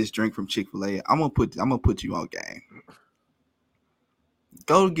had this drink from Chick-fil-A, I'm gonna put you on game.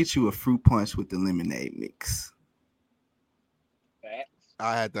 Go get you a fruit punch with the lemonade mix.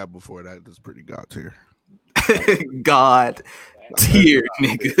 I had that before. That was pretty god tier. God, tier,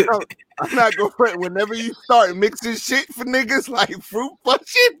 nigga. No, I'm not gonna front. Whenever you start mixing shit for niggas like fruit punch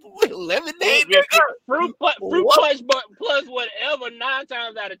shit, lemonade, Fruit What? punch, but plus whatever 9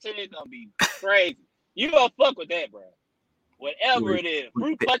 times out of 10 is gonna be crazy. You gonna fuck with that, bro. Whatever it is,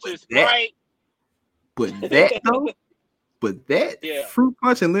 fruit punch is Sprite. But that though, Yeah. fruit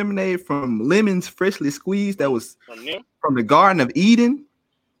punch and lemonade from lemons freshly squeezed that was From them. from the Garden of Eden.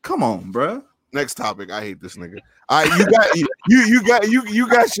 Come on, bro. Next topic. I hate this nigga. All right, you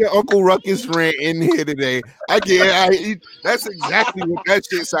got your Uncle Ruckus rant in here today. That's exactly what that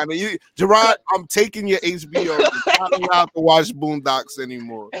shit sounded. Gerard, I'm taking your HBO. You're not allowed to watch Boondocks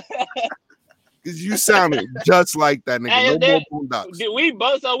anymore. Because you sounded just like that nigga. Hey, no more Boondocks. We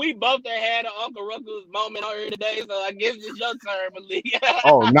both had an Uncle Ruckus moment on here today, so I guess it's your turn, Malik.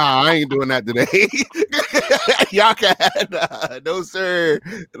 Oh nah, I ain't doing that today. Y'all can no sir.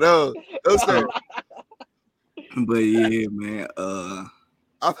 No sir. But yeah, man.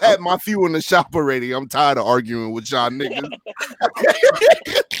 I've had my few in the shop already. I'm tired of arguing with y'all niggas.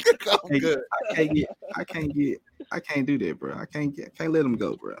 I'm good. I can't do that, bro. I can't let him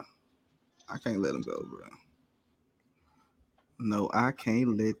go, bro. I can't let him go, bro. No, I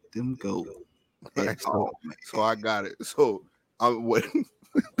can't let them go. So I got it. So I'm waiting.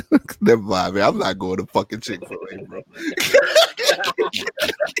 Never mind, man. I'm not going to fucking Chick-fil-A, bro.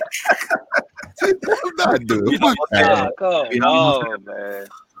 I'm not doing it. Come on, man.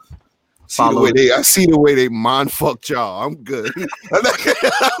 I see the way they mind fucked y'all. I'm good.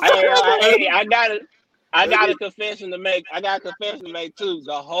 I got a confession to make. Too.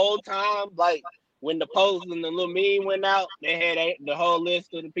 The whole time, like when the post and the little meme went out, they had the whole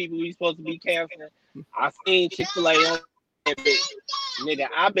list of the people we supposed to be canceling. I seen Chick-fil-A on that bitch. Nigga,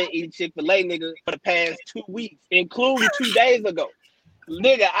 I've been eating Chick-fil-A, nigga, for the past 2 weeks, including 2 days ago.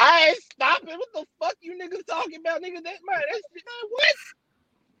 Nigga, I ain't stopping. What the fuck you niggas talking about, nigga? That shit,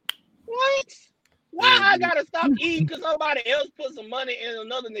 what? Why I gotta stop eating because somebody else put some money in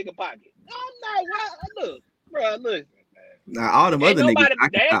another nigga pocket? I'm not. Look, man. Now all them other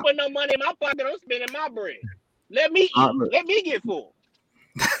niggas, they ain't put no money in my pocket. I'm spending my bread. Let me eat. Let me get full.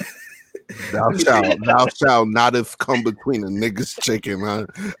 Thou shalt not have come between a nigga's chicken, man.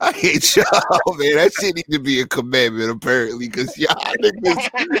 I hate y'all, man. That shit need to be a commandment, apparently, because y'all niggas.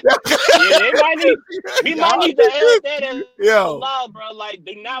 We might need to add that as law, bro. Like,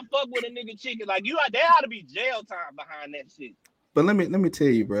 do not fuck with a nigga chicken. Like, there ought to be jail time behind that shit. But let me tell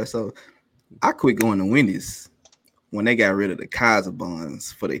you, bro. So I quit going to Wendy's when they got rid of the Kaiser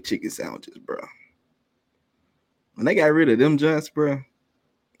buns for their chicken sandwiches, bro. When they got rid of them joints, bro,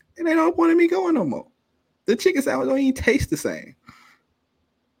 and they don't want me going no more. The chicken sandwich don't even taste the same.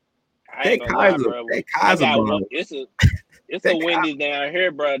 That Kaiser bun. It's a Wendy's down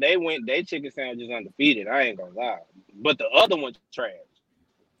here, bro. They chicken sandwiches undefeated. I ain't gonna lie. But the other one's trash.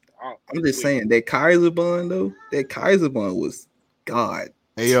 I'm just saying that Kaiser bun though. That Kaiser bun was God.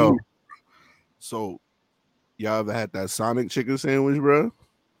 Hey yo. So y'all ever had that Sonic chicken sandwich, bro?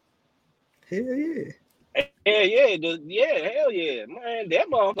 Hell yeah. Hell yeah, man, that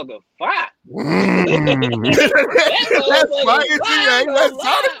motherfucker fire. That's fire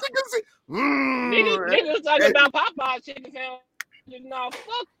Niggas talking about Popeye chicken sandwiches. No,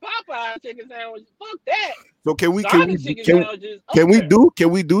 fuck Popeye chicken sandwiches. Fuck that. So can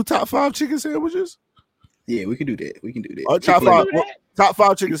we do top 5 chicken sandwiches? Yeah, we can do that. Top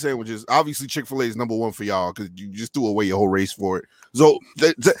 5 chicken sandwiches. Obviously, Chick-fil-A is number 1 for y'all because you just threw away your whole race for it. So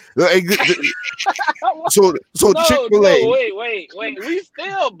Chick-fil-A. Wait. We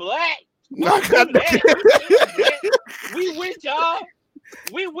still black. We with y'all.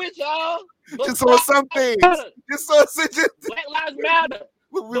 Just on some things. Black Lives Matter.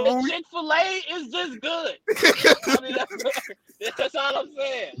 But Chick-fil-A is just good. That's all I'm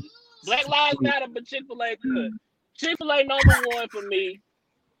saying. Black Lives Matter, but Chick-fil-A good. Chick-fil-A number 1 for me.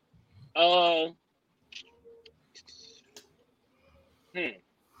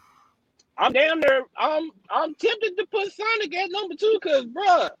 I'm damn near. I'm tempted to put Sonic at number 2 because,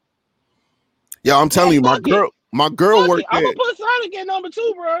 bruh. Yeah, I'm telling you, my girl worked there. I'm gonna put Sonic at number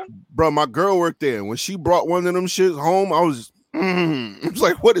 2, bro. Bro, my girl worked there. When she brought one of them shits home, I was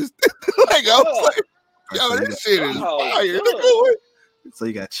like, what is this? Like, I was like, yo, this shit is fire. So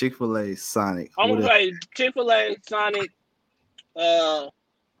you got Chick-fil-A, Sonic. I'm gonna say Chick-fil-A, Sonic. I'm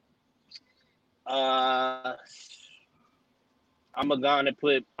gonna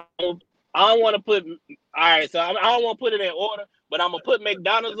put. I don't want to put. All right, so I don't want to put it in order, but I'm gonna put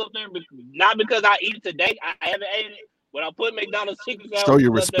McDonald's up there, not because I eat it today. I haven't ate it, but I'll put McDonald's chicken sandwich. Show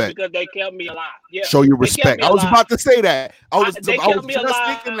your respect because they kept me alive. Yeah, show your respect. I was about to say that. I was just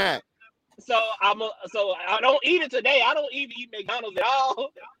thinking that. So so I don't eat it today. I don't even eat McDonald's at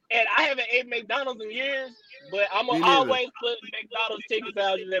all, and I haven't ate McDonald's in years. But I'm gonna Me neither. always put McDonald's chicken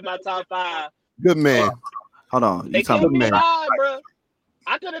sandwiches in my top 5. Good man. Hold on. You They talking killed me man. alive, bro.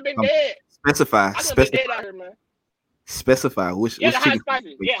 I could have been dead. specify I could have been specify dead out here, man. specify which Yeah, the hot chicken?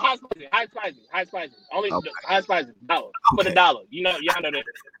 spicy. Yeah, hot spicy. Only Okay. hot spicy. $1 for the Okay. $1. You know, y'all know that.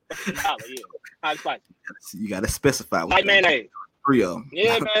 $1, yeah. Hot spicy. You gotta specify. Like mayonnaise. 3 of them.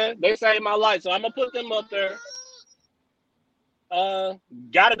 Yeah, man. They saved my life, so I'm gonna put them up there.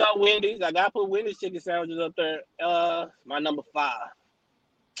 Gotta go Wendy's. I gotta put Wendy's chicken sandwiches up there. My number 5.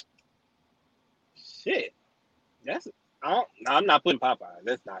 Shit. I'm not putting Popeyes.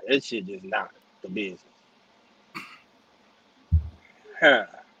 That's not. That shit just not the business. Huh.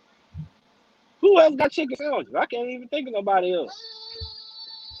 Who else got chicken sandwiches? I can't even think of nobody else.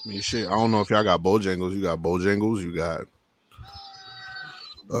 I mean, shit. I don't know if y'all got Bojangles. You got Bojangles. You got.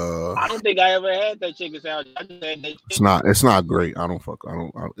 I don't think I ever had that chicken sandwich. I just had that chicken. It's not great. I don't.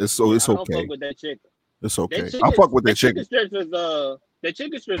 It's I okay. don't fuck with that chicken. It's okay. That I fuck with that chicken. Strips is that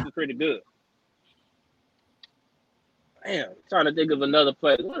chicken strips is pretty good. Damn, I'm trying to think of another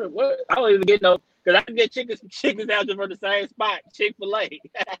place. What? I don't even get no, because I can get chicken sandwiches from the same spot, Chick-fil-A.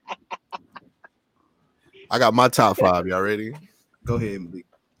 I got my top 5. Y'all ready? Go ahead, Malik.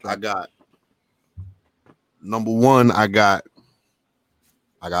 I got number 1. I got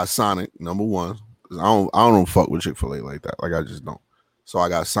Sonic number 1. I don't fuck with Chick-fil-A like that. Like I just don't. So I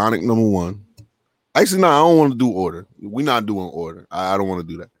got Sonic number 1. Actually, no, I don't want to do order. We're not doing order. I don't want to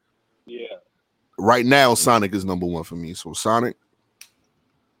do that. Yeah. Right now, Sonic is number 1 for me. So Sonic,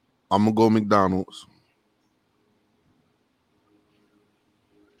 I'm gonna go McDonald's.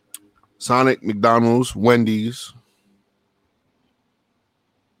 Sonic, McDonald's, Wendy's.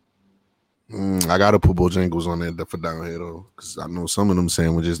 I gotta put Bojangles on there for down here though, because I know some of them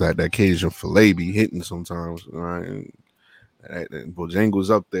sandwiches that Cajun filet be hitting sometimes. All right, and Bojangles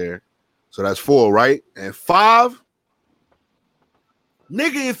up there, so that's 4, right? And 5,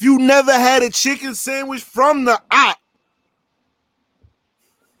 nigga, if you never had a chicken sandwich from the op,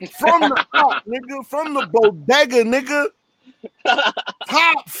 nigga, from the bodega, nigga,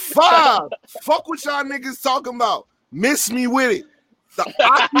 top 5. Fuck what y'all niggas talking about. Miss me with it. The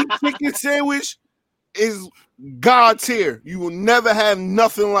Aki chicken sandwich is God tier. You will never have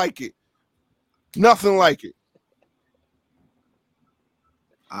nothing like it. Nothing like it.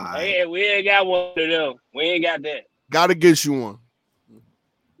 Hey, we ain't got one of them. We ain't got that. Gotta get you one.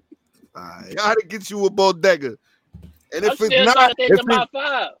 Gotta get you a bodega. And if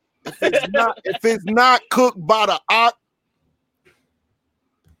it's not cooked by the Ak,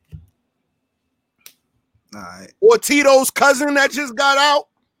 All right. or Tito's cousin that just got out,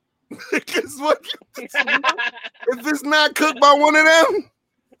 if it's not cooked by one of them,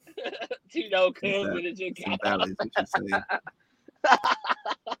 Tito cousin that just got out. What you say.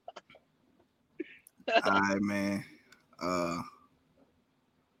 All right, man.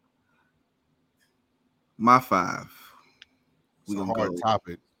 My 5. It's a hard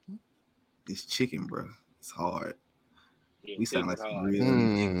topic. It's chicken, bro. It's hard. Yeah, We sound like some hard.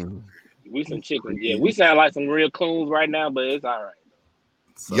 real. We some chicken. Yeah, we sound like some real coons right now, but it's all right.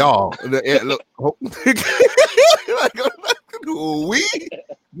 So, y'all, look. We?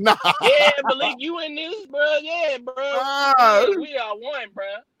 Nah. Yeah, Malik, you in this, bro? Yeah, bro. Yeah, we are one, bro.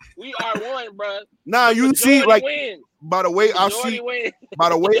 We are one, bro. Nah, you see, like, wins. by the way I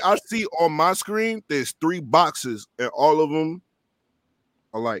wins. see on my screen, there's 3 boxes, and all of them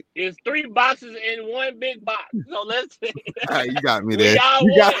are like. It's 3 boxes in one big box. So let's. You got me there.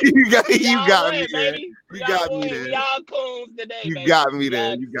 You got me me there. baby. You got me there. We all coons today. You baby. got me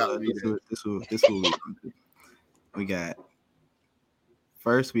there. You got me there. This what we got.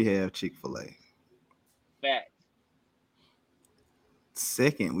 First, we have Chick-fil-A. Fact.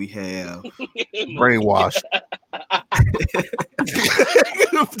 Second, we have brainwashed.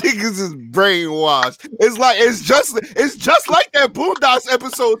 Niggas is brainwashed. It's just like that Boondocks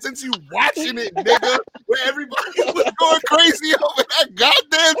episode since you watching it, nigga, where everybody was going crazy over that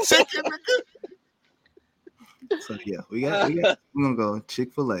goddamn chicken, nigga. So yeah, we're gonna go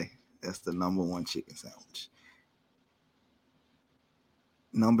Chick-fil-A. That's the number 1 chicken sandwich.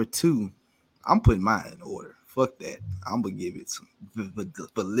 Number 2, I'm putting mine in order. Fuck that. I'm gonna give it some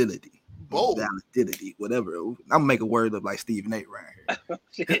validity, validity, whatever. I'm gonna make a word up like Stephen A. right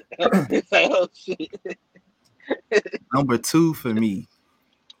here. Oh, shit. Number 2 for me,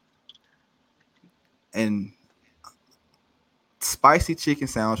 and spicy chicken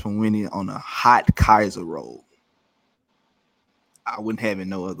sandwich from Winnie on a hot Kaiser roll. I wouldn't have it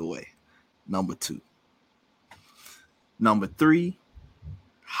no other way. Number 2. Number 3,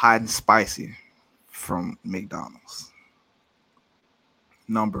 hot and spicy from McDonald's.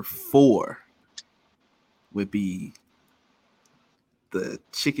 Number 4 would be the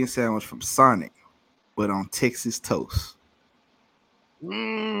chicken sandwich from Sonic, but on Texas toast.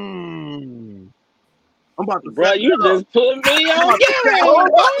 I'm about to Bro, set you that up. just put me on Hold game, on.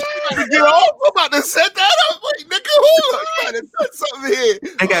 I'm about to set that up. Wait, nigga, hold on. You gotta put something here.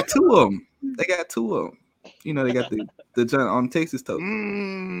 They got 2 of them. They got 2 of them. You know, they got the joint on Texas toast.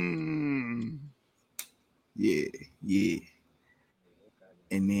 Yeah.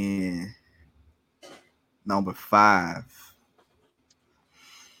 And then number 5.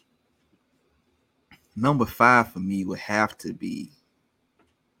 Number 5 for me would have to be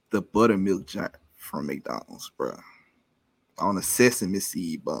the buttermilk joint from McDonald's, bro. On a sesame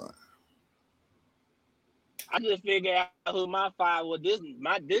seed bun. I just figured out who my 5 was. This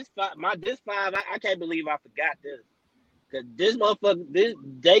 5. I can't believe I forgot this. Cause this motherfucker,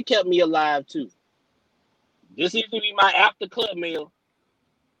 they kept me alive too. This used to be my after club meal.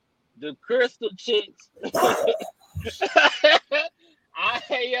 The Crystal Chicks.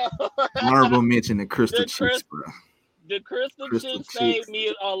 Honorable mention the Crystal Chicks, bro. The Crystal Chicks saved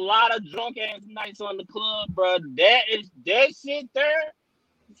me a lot of drunk ass nights on the club, bro. That shit there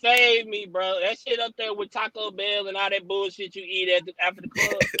saved me, bro. That shit up there with Taco Bell and all that bullshit you eat after the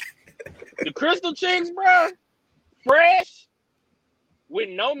club. The Crystal Chicks, bro, fresh with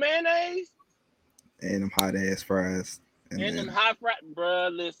no mayonnaise and them hot ass fries. And them hot fries, bro.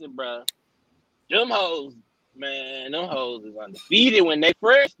 Listen, bro, them hoes, man, them hoes is undefeated. When they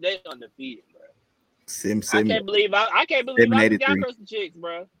fresh, they undefeated, bro. I can't believe I forgot Crystal Chicks,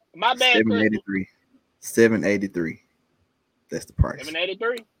 bro. My bad, $7.83. $7.83. That's the price.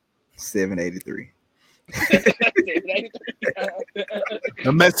 $7.83. $7.83.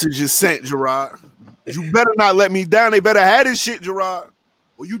 The message is sent, Gerard. You better not let me down. They better have this shit, Gerard.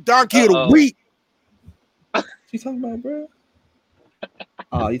 Or you donkey of the week. What you talking about, bro?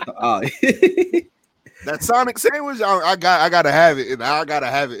 That Sonic sandwich, I gotta have it. And I gotta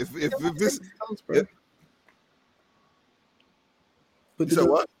have it. If this,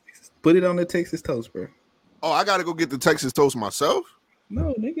 Put it on the Texas toast, bro. Oh, I gotta go get the Texas toast myself.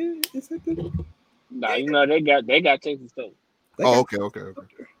 No, nigga, it's like the. Nah, you know they got Texas toast. Okay.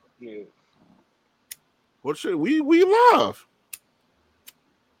 Yeah. What shit? We live.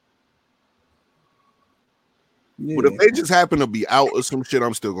 Yeah. But if they just happen to be out or some shit,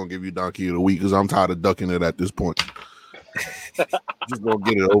 I'm still gonna give you donkey of the week because I'm tired of ducking it at this point. Just gonna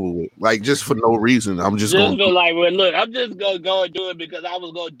get it over with, like just for no reason. I'm just gonna be like, well, look, I'm just gonna go and do it because I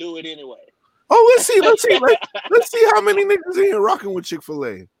was gonna do it anyway. Oh, let's see how many niggas in here rocking with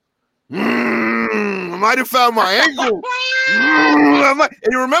Chick-fil-A. I might have found my angle. And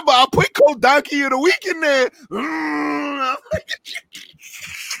you remember, I put code donkey of the week in there.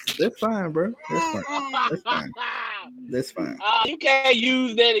 That's fine, bro. That's fine. You can't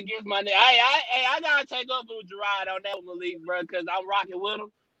use that against my nigga. I gotta take up with Gerard on that one, Malik, bro, because I'm rocking with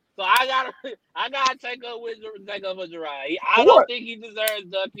him. So I gotta take up with Gerard. I don't think he deserves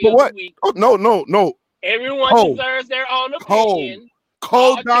donkey of the week. Oh, no. Everyone deserves their own opinion.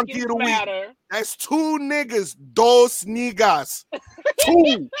 Cold donkey of the week. That's 2 niggas. Dos niggas.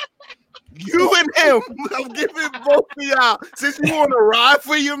 2. You and him. I'm giving both of y'all. Since you want to ride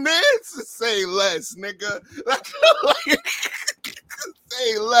for your man, say less, nigga.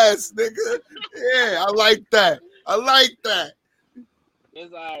 Say less, nigga. Yeah, I like that.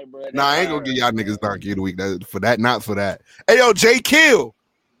 It's all right, bro. Nah, I ain't gonna give y'all niggas donkey of the week. Not for that. Hey, yo, J Kill.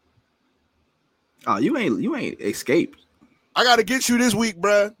 Oh, you ain't escaped. I gotta get you this week,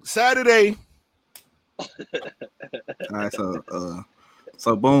 bro. Saturday. All right,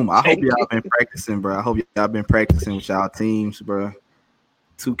 so boom. I hope y'all been practicing, bro. I hope y'all been practicing with y'all teams, bro.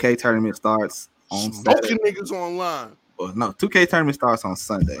 2K tournament starts on Saturday. Niggas online. Well, no, 2K tournament starts on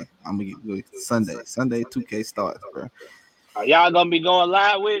Sunday. I'm gonna get Sunday. Sunday 2K starts, bro. Are y'all gonna be going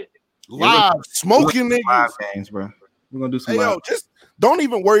live with it? Live smoking niggas. Live games, bro. We're gonna do some. Hey, yo, just don't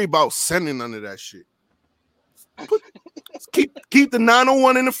even worry about sending none of that shit. Keep the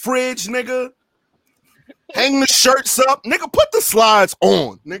 901 in the fridge, nigga. Hang the shirts up, nigga. Put the slides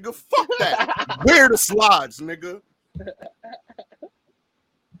on, nigga. Fuck that. Wear the slides, nigga.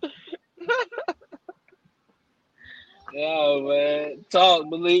 Oh man, talk,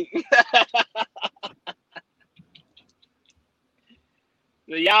 Malik.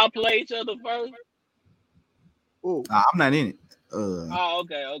 So y'all play each other first? I'm not in it.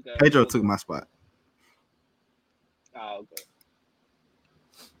 Okay. Pedro took my spot. Oh, okay.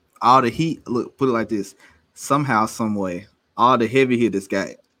 All the heat. Look, put it like this. Somehow, some way, all the heavy hitters got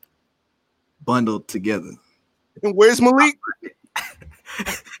bundled together. And where's Malik?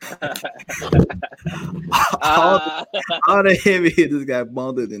 all the heavy hitters got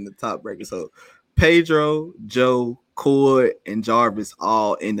bundled in the top bracket. So Pedro, Joe, Cord, and Jarvis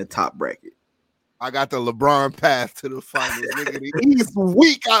all in the top bracket. I got the LeBron path to the finals. Nigga, the East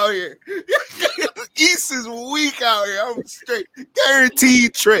weak out here. The East is weak out here. I'm straight.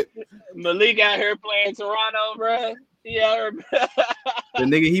 Guaranteed trip. Malik out here playing Toronto, bro. Yeah, The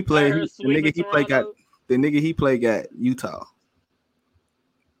nigga he played, her the swinging nigga he played got Toronto. the nigga he played got Utah.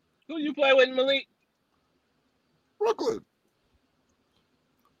 Who you play with, Malik? Brooklyn.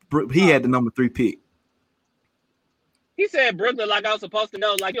 He had the number 3 pick. He said Brooklyn like I was supposed to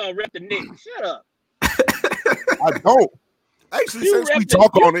know, like you don't rep the Knicks. Shut up. I don't. Actually, You since we rep the-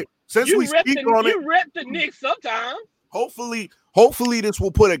 talk you- on it, since we speak on it, You rep the Knicks sometimes. hopefully this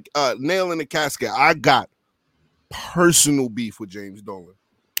will put a nail in the casket. I got personal beef with James Dolan.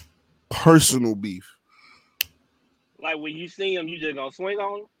 Personal beef. Like when you see him, you just gonna swing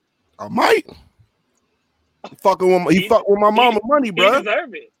on him. I might. He fucked with my mama money, He bro.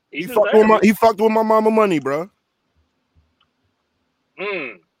 deserve it. He fucked with my mama money, bro.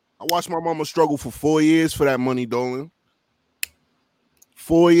 Mm. I watched my mama struggle for 4 years for that money, Dolan.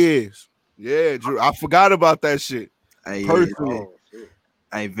 4 years. Yeah, Drew. I forgot about that shit. Hey, Personally.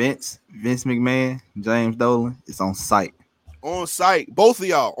 hey, Vince McMahon, James Dolan, it's on site. On site. Both of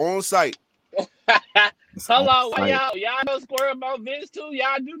y'all on site. It's Hold on on, site. y'all know square about Vince too.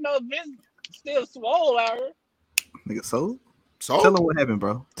 Y'all do know Vince still swole out here. Nigga, so So tell him what happened,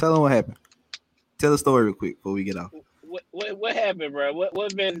 bro. Tell him what happened. Tell the story real quick before we get off. What happened, bro?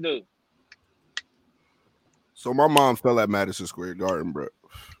 What Vince do? So my mom fell at Madison Square Garden, bro.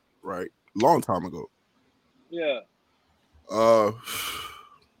 Right? Long time ago. Yeah.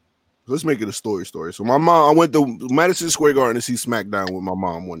 Let's make it a story. So my mom, I went to Madison Square Garden to see SmackDown with my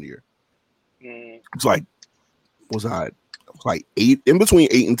mom one year. Mm. It's like, was I like 8, in between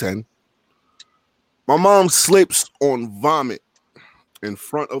 8 and 10. My mom slips on vomit in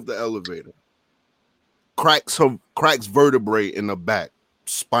front of the elevator. Cracks vertebrae in the back.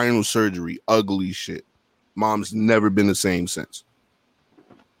 Spinal surgery, ugly shit. Mom's never been the same since.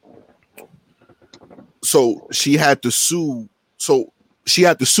 So she had to sue. So she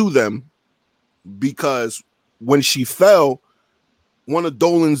had to sue them because when she fell, one of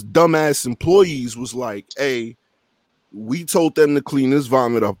Dolan's dumbass employees was like, "Hey, we told them to clean this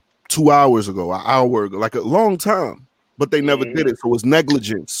vomit up 2 hours ago, an hour ago, like a long time, but they never did it. So it's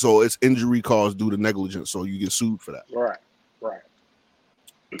negligence. So it's injury caused due to negligence. So you get sued for that." Right.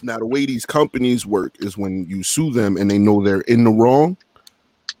 Now, the way these companies work is when you sue them and they know they're in the wrong,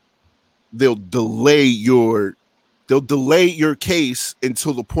 they'll delay your case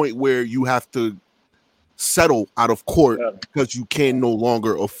until the point where you have to settle out of court because you can no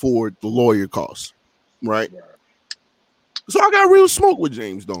longer afford the lawyer costs, right? So I got real smoke with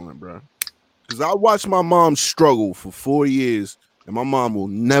James Dolan, bro, because I watched my mom struggle for 4 years, and my mom will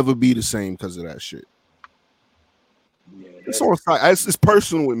never be the same because of that shit. It's on site. It's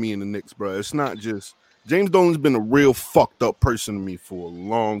personal with me and the Knicks, bro. It's not just James Dolan's been a real fucked up person to me for a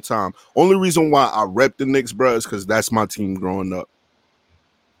long time. Only reason why I rep the Knicks, bro, is because that's my team growing up.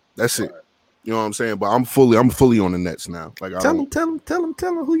 That's it. You know what I'm saying? But I'm fully on the Nets now. Like, Tell him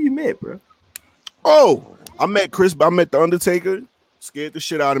who you met, bro. Oh, I met the Undertaker. Scared the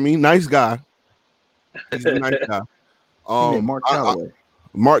shit out of me. Nice guy. He's a nice guy. Mark Calloway.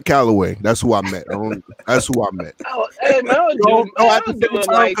 Mark Calloway. That's who I met. That's who I met. Oh, hey, man,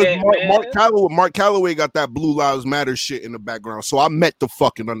 Mark Calloway got that Blue Lives Matter shit in the background. So I met the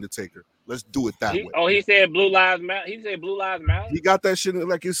fucking Undertaker. Let's do it that way. Oh, he said Blue Lives Matter. He said Blue Lives Matter. He got that shit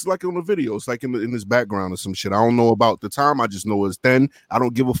like it's like on the video. It's like in his background or some shit. I don't know about the time. I just know it's then. I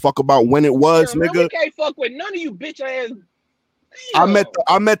don't give a fuck about when it was, Man, nigga. we can't fuck with none of you bitch ass. I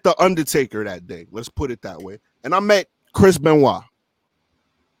met the Undertaker that day. Let's put it that way. And I met Chris Benoit.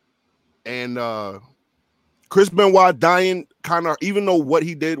 And Chris Benoit dying kind of, even though what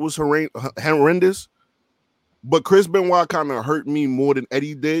he did was horrendous, but Chris Benoit kind of hurt me more than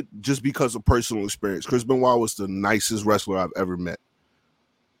Eddie did just because of personal experience. Chris Benoit was the nicest wrestler I've ever met.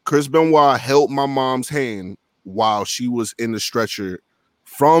 Chris Benoit held my mom's hand while she was in the stretcher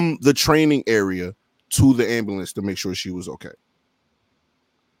from the training area to the ambulance to make sure she was okay.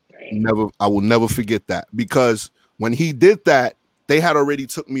 I will never forget that, because when he did that, they had already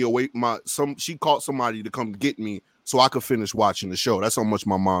took me away. She called somebody to come get me so I could finish watching the show. That's how much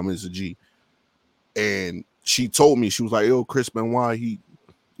my mom is a G. And she told me, she was like, "Yo, Chris Benoit, you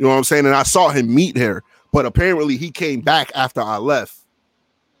know what I'm saying?" And I saw him meet her, but apparently he came back after I left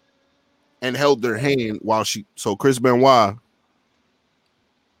and held their hand while so Chris Benoit,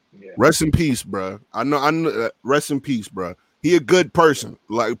 rest in peace, bro. I know, rest in peace, bro. He a good person.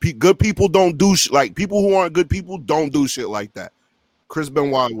 Like good people don't do like people who aren't good people don't do shit like that. Chris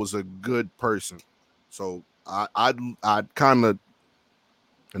Benoit was a good person. So I kind of,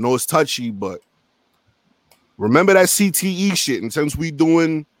 I know it's touchy, but remember that CTE shit. And since we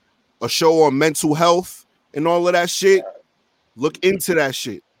doing a show on mental health and all of that shit, look into that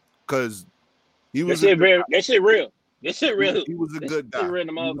shit. Cause he was That shit real. That shit real. he was a good Shit guy. real in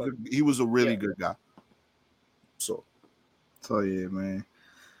the motherfucker. He was a really good guy. So yeah, man.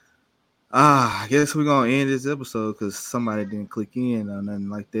 I guess we're gonna end this episode because somebody didn't click in or nothing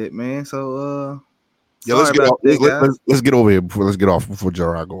like that, man. So yeah, let's sorry get about off. that, guys. Let's get over here let's get off before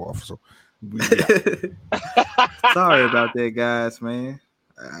Gerard go off. So sorry about that, guys, man.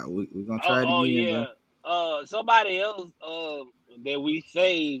 We're gonna try it again, yeah. bro. Somebody else that we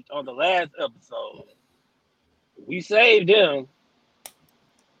saved on the last episode. We saved him.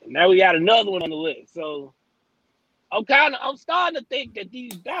 And now we got another one on the list. So I'm starting to think that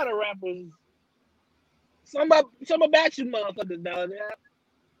these battle rappers, some about you motherfuckers down there.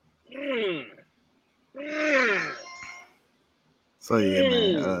 So yeah,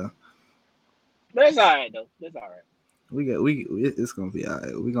 man. That's all right though. That's all right. It's gonna be all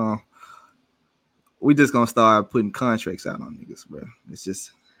right. We just gonna start putting contracts out on niggas, bro. It's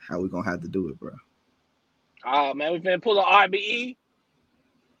just how we gonna have to do it, bro. Man, we finna pull an RBE.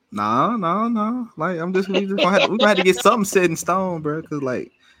 No. Like we gonna have to get something set in stone, bro. Cause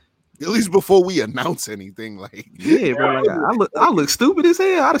like, at least before we announce anything, like yeah, bro. Like I look stupid as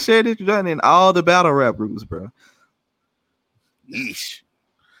hell. I'd have shared this joint in all the battle rap groups, bro. Yeesh.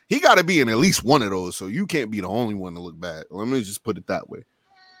 He got to be in at least one of those, so you can't be the only one to look bad. Let me just put it that way.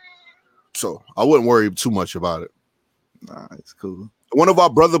 So I wouldn't worry too much about it. Nah, it's cool. One of our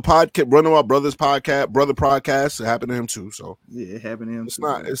brothers' podcasts, it happened to him too. So yeah, it happened to him. It's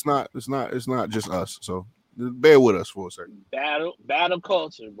not just us. So bear with us for a second. Battle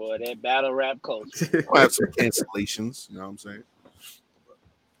culture, boy. That battle rap culture. We'll have some cancellations. You know what I'm saying?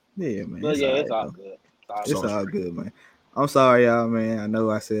 Yeah, man. But it's all good. It's all good, man. I'm sorry, y'all, man. I know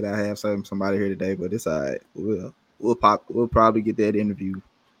I said I have somebody here today, but it's all right. We'll probably get that interview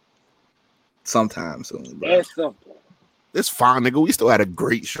sometime soon, bro. That's simple. It's fine, nigga. We still had a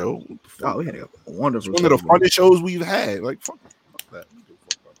great show. Oh, we had a wonderful show. One of the funnest shows we've had. Like, fuck that.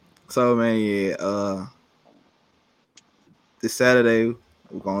 So, man, yeah. This Saturday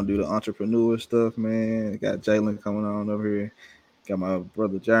we're gonna do the entrepreneur stuff, man. Got Jalen coming on over here. Got my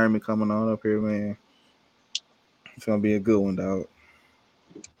brother Jeremy coming on up here, man. It's gonna be a good one, dog.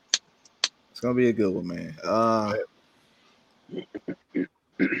 It's gonna be a good one, man.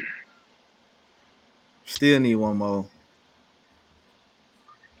 Still need one more.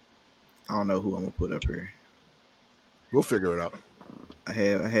 I don't know who I'm gonna put up here. We'll figure it out. I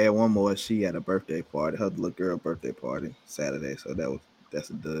had one more. She had a birthday party, her little girl birthday party Saturday, so that's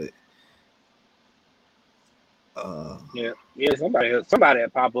a dud. Yeah. Somebody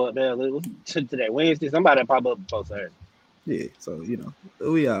that pop up there. Today Wednesday, somebody that pop up before Saturday. Yeah, so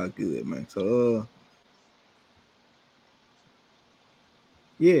we all good, man. So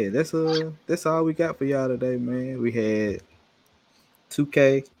yeah, that's all we got for y'all today, man. We had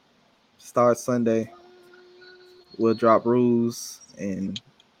 2K start Sunday. We'll drop rules and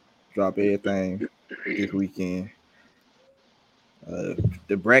drop everything this weekend.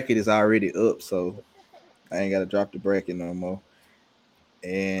 The bracket is already up, so I ain't gotta drop the bracket no more.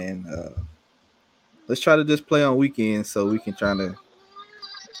 And let's try to just play on weekends so we can try to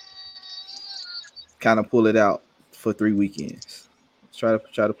kind of pull it out for 3 weekends. Let's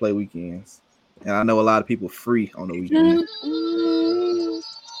try to play weekends. And I know a lot of people free on the weekend.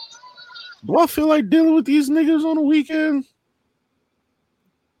 Do I feel like dealing with these niggas on the weekend?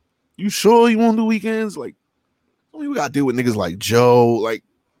 You sure you want to do weekends? Like, I mean, we gotta deal with niggas like Joe. Like,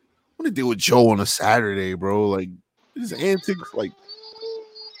 I want to deal with Joe on a Saturday, bro. Like, his antics, like.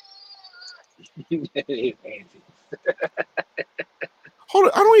 Hold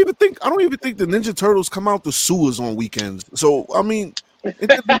on, I don't even think the Ninja Turtles come out the sewers on weekends. So I mean, it's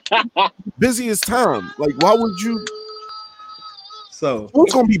the busiest time. Like, why would you? So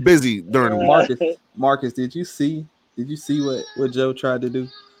who's gonna be busy during the week? Marcus, did you see what Joe tried to do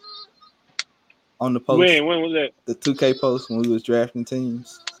on the post? When was that? The 2K post when we was drafting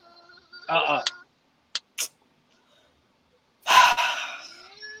teams.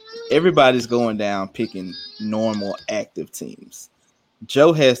 Everybody's going down picking normal active teams.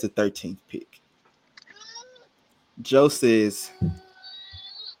 Joe has the 13th pick. Joe says,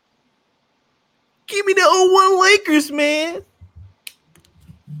 "Give me the 01 Lakers, man."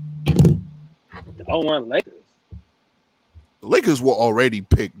 The 01 Lakers. The Lakers were already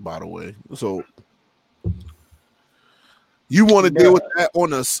picked, by the way. So You want to deal with that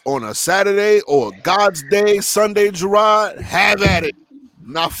on a Saturday or God's Day, Sunday, Gerard? Have at it.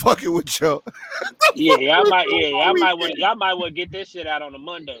 Not fucking with you. Y'all might want to get this shit out on a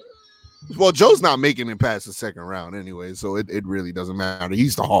Monday. Well, Joe's not making it past the second round anyway, so it really doesn't matter.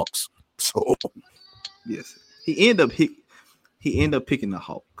 He's the Hawks. So yes, he ended up picking the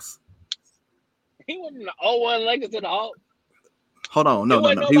Hawks. He went from the 0-1 Lakers to the Hawks. Hold on, no.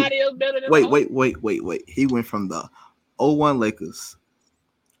 Nobody else better than Wait. He went from the 0-1 Lakers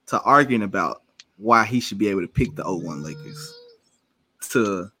to arguing about why he should be able to pick the 0-1 Lakers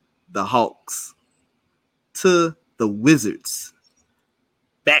to the Hawks to the Wizards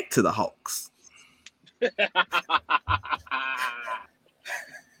back to the Hawks.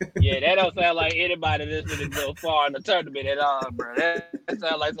 Yeah, that don't sound like anybody that's gonna go far in the tournament at all, bro. That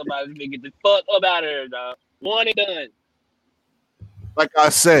sounds like somebody's gonna get the fuck up out of here, dog. One and done. like I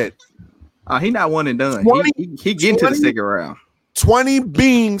said, He not one and done. He getting to the second round. 20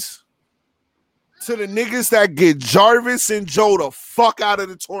 beans to the niggas that get Jarvis and Joe the fuck out of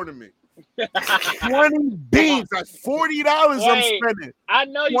the tournament. 20 beans. That's $40 I'm spending. I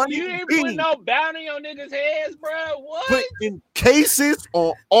know you ain't putting no bounty on niggas' heads, bro. What? Putting cases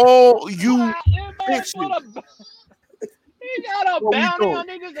on all you bitches. He got a bounty on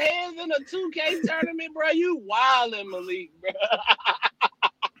niggas' heads in a 2K tournament, bro. You wildin', Malik, bro.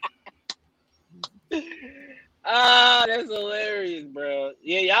 Ah, that's hilarious, bro.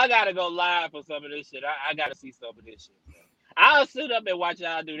 Yeah, y'all gotta go live for some of this shit. I gotta see some of this shit, bro. I'll sit up and watch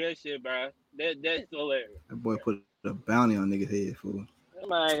y'all do that shit, bro. That's hilarious. That boy put a bounty on nigga's head, fool. That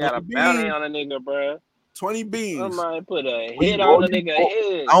man got a bounty on a nigga, bro. 20 beans. That man put a hit on a nigga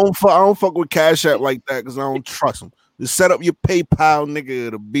head. I don't fuck with Cash App like that because I don't trust him. Just set up your PayPal, nigga.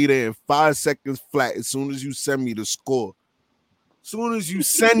 It'll be there in 5 seconds flat as soon as you send me the score. As soon as you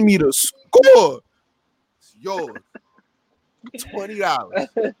send me the score, it's yours.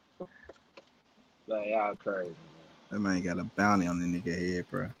 $20. Like, y'all crazy. That man got a bounty on the nigga head,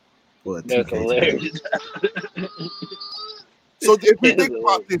 bro. Well, That's hilarious. So if you think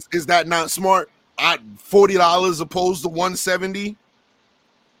about this, is that not smart? At $40 opposed to $170?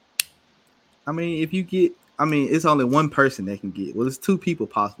 I mean, it's only one person that can get. Well, it's two people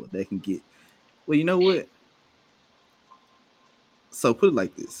possible that can get. Well, you know what? So put it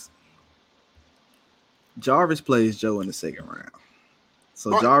like this. Jarvis plays Joe in the second round.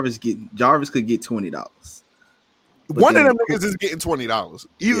 So Jarvis could get $20. One of them niggas is getting $20.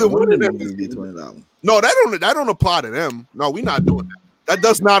 Either one of them is getting $20. No, that don't apply to them. No, we're not doing that. That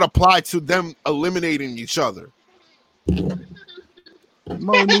does not apply to them eliminating each other.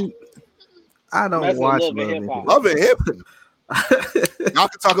 Monique, I don't watch Love and Hip. Y'all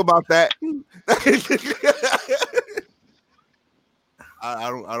can talk about that. I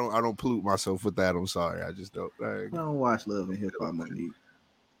don't pollute myself with that. I'm sorry. I just don't. I don't watch Love and Hip Hop, Monique.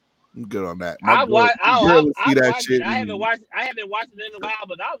 I'm good on that. I haven't watched it in a while,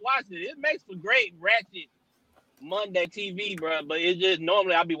 but I watched it. It makes for great ratchet Monday TV, bro. But it's just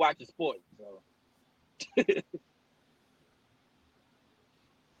normally I'll be watching sports. So.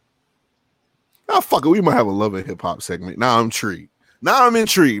 Oh, fuck it. We might have a Love and Hip Hop segment. Now I'm intrigued. I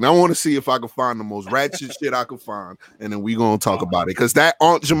want to see if I can find the most ratchet shit I can find, and then we gonna talk about it. Because that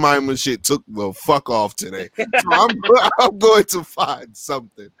Aunt Jemima shit took the fuck off today. So I'm going to find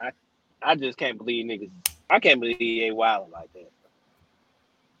something. I just can't believe niggas. I can't believe he ain't wilding like that.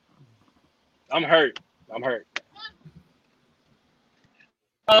 I'm hurt. I'm hurt.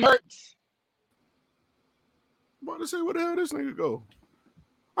 I'm about to say, where the hell this nigga go?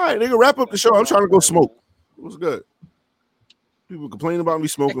 All right, nigga, wrap up the show. I'm trying to go smoke. What's good? People complain about me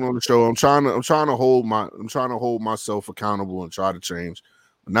smoking on the show. I'm trying to hold myself accountable and try to change.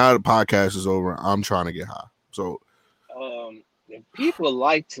 But now the podcast is over, I'm trying to get high. So, if people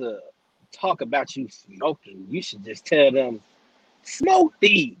like to talk about you smoking, you should just tell them, smoke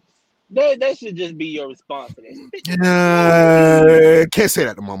these. That should just be your response to that. Can't say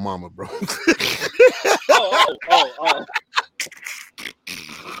that to my mama, bro. Oh.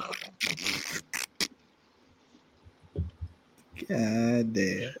 God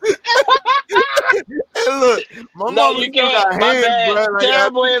damn. Hey, look, my mama still got hands, bro. Like,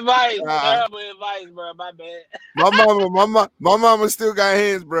 terrible advice, bro. My bad. My mama still got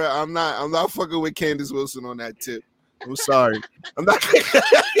hands, bro. I'm not fucking with Candace Wilson on that tip. I'm sorry. I'm not.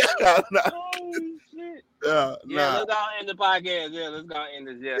 Oh, shit. Nah. Let's go end the podcast. Yeah, let's go end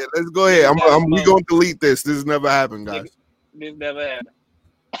this. Yeah, let's go ahead. We gonna delete this. This never happened, guys. This never happened.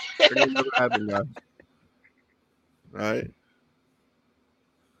 This never happened, guys. All right.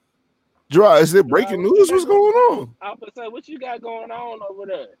 Gerard, is it breaking news? What's going on? I was say, what you got going on over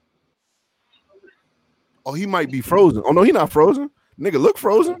there? Oh, he might be frozen. Oh no, he not frozen. Nigga, look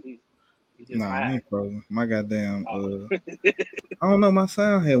frozen. He just Nah, I high. ain't frozen. My goddamn Oh. I don't know, my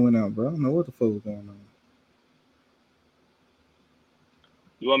sound had went out, bro. I don't know what the fuck was going on.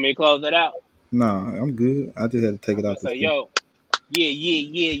 You want me to close that out? Nah, I'm good. I just had to take it I'm off gonna this say, thing. yo,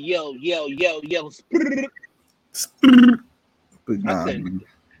 yo. But I nah, couldn't.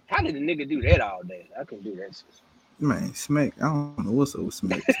 How did the nigga do that all day? I couldn't do that shit. man, Smack. I don't know what's up with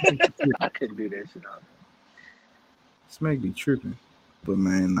Smack. I couldn't do that shit all day. Smack be tripping. But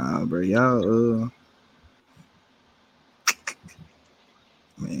man, nah, bro. Y'all,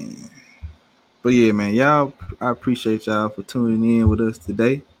 man. But yeah, man, y'all. I appreciate y'all for tuning in with us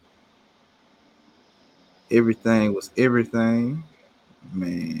today. Everything was everything,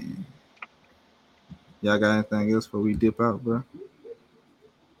 man. Y'all got anything else before we dip out, bro?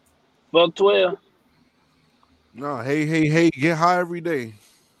 Fuck 12. No, hey, get high every day.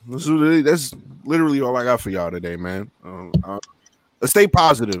 That's literally all I got for y'all today, man. Stay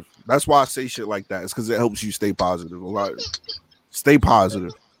positive. That's why I say shit like that. It's because it helps you stay positive. A lot. Stay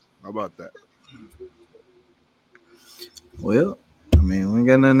positive. How about that? Well, I mean, we ain't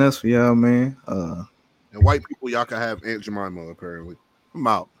got nothing else for y'all, man. And white people, y'all can have Aunt Jemima. Apparently, I'm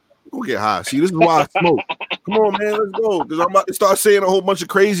out. Go get high. See, this is why I smoke. Come on, man, let's go. Because I'm about to start saying a whole bunch of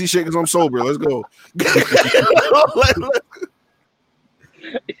crazy shit because I'm sober. Let's go.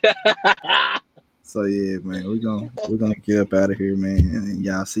 So yeah, man, we're gonna get up out of here, man. And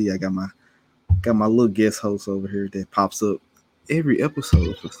y'all see, I got my little guest host over here that pops up every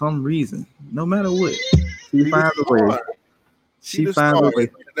episode for some reason. No matter what, she finds a way. She the finds a star. way.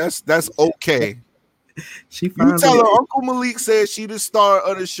 That's okay. She You finds tell a her way. Uncle Malik said she the star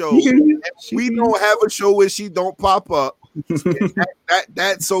of the show. We don't have a show where she don't pop up.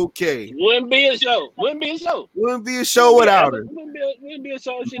 That's okay. Wouldn't be a show. Wouldn't be a show. Wouldn't be a show without her. Wouldn't be a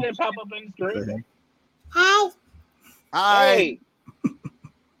show if she didn't pop up in the screen. Hi. Hey.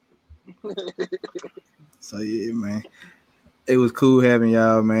 So yeah, man. It was cool having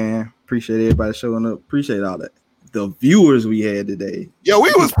y'all, man. Appreciate everybody showing up. Appreciate all that. The viewers we had today. Yo,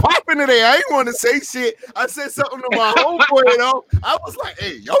 we was popping today. I didn't want to say shit. I said something to my homeboy, though. I was like,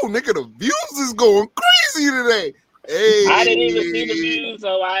 hey, yo, nigga, the views is going crazy today. Hey. I didn't even see the views,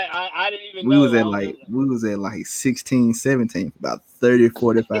 so I didn't even We know. was at like 16, 17 for about 30,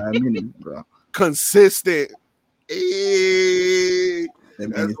 45 minutes, bro. Consistent. Hey.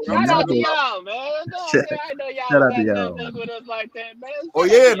 Shout out to y'all, man. I know y'all Shout out to was y'all. fuck with us like that, man. Oh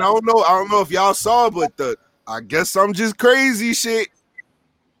yeah, and I don't know if y'all saw, but I guess I'm just crazy shit.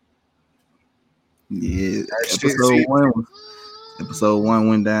 Yeah, episode one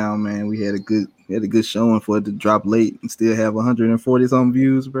went down, man. We had a good showing for it to drop late and still have 140 some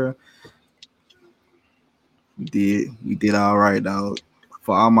views, bro. We did all right, dog.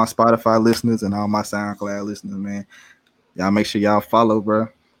 For all my Spotify listeners and all my SoundCloud listeners, man, y'all make sure y'all follow, bro.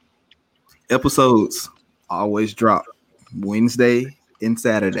 Episodes always drop Wednesday and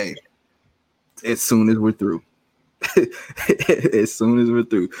Saturday as soon as we're through. As soon as we're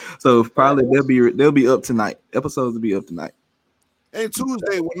through. So probably they'll be up tonight. Episodes will be up tonight. And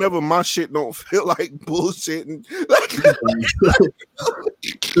Tuesday, whenever my shit don't feel like bullshitting.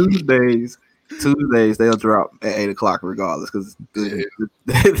 Tuesdays they'll drop at 8:00 regardless, because they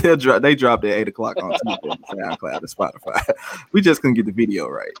dropped at 8:00 on Tuesday, SoundCloud and Spotify. We just couldn't get the video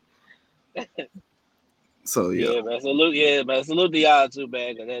right. So yeah, man. Salute to y'all too,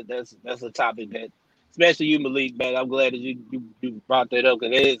 man. Cause that's a topic that, especially you, Malik, man. I'm glad that you brought that up,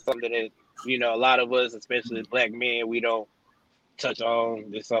 because it is something that a lot of us, especially Black men, we don't touch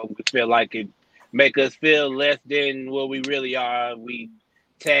on. So we feel like it make us feel less than what we really are. We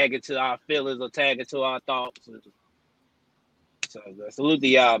tag it to our feelings or tag it to our thoughts. So salute to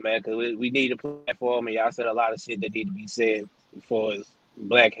y'all, man, because we need a platform, and y'all said a lot of shit that need to be said for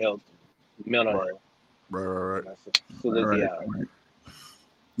Black health, mental health. Right. Salute to y'all. Right.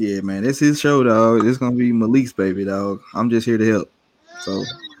 Yeah, man, it's his show, dog. It's gonna be Malik's baby, dog. I'm just here to help. So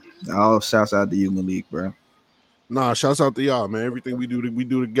all shouts out to you, Malik, bro. Nah, shouts out to y'all, man. Everything we do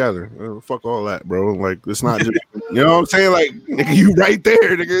together. Fuck all that, bro. Like, it's not just, you know what I'm saying? Like, nigga, you right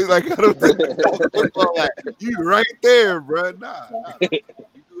there, nigga. Like, I don't fuck all that. You right there, bro. Nah. We do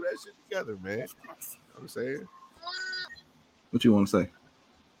that shit together, man. You know what I'm saying? What you want to say?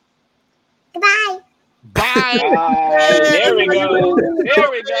 Goodbye. Bye. There we go.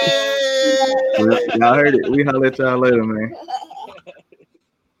 Y'all heard it. We holler at y'all later, man.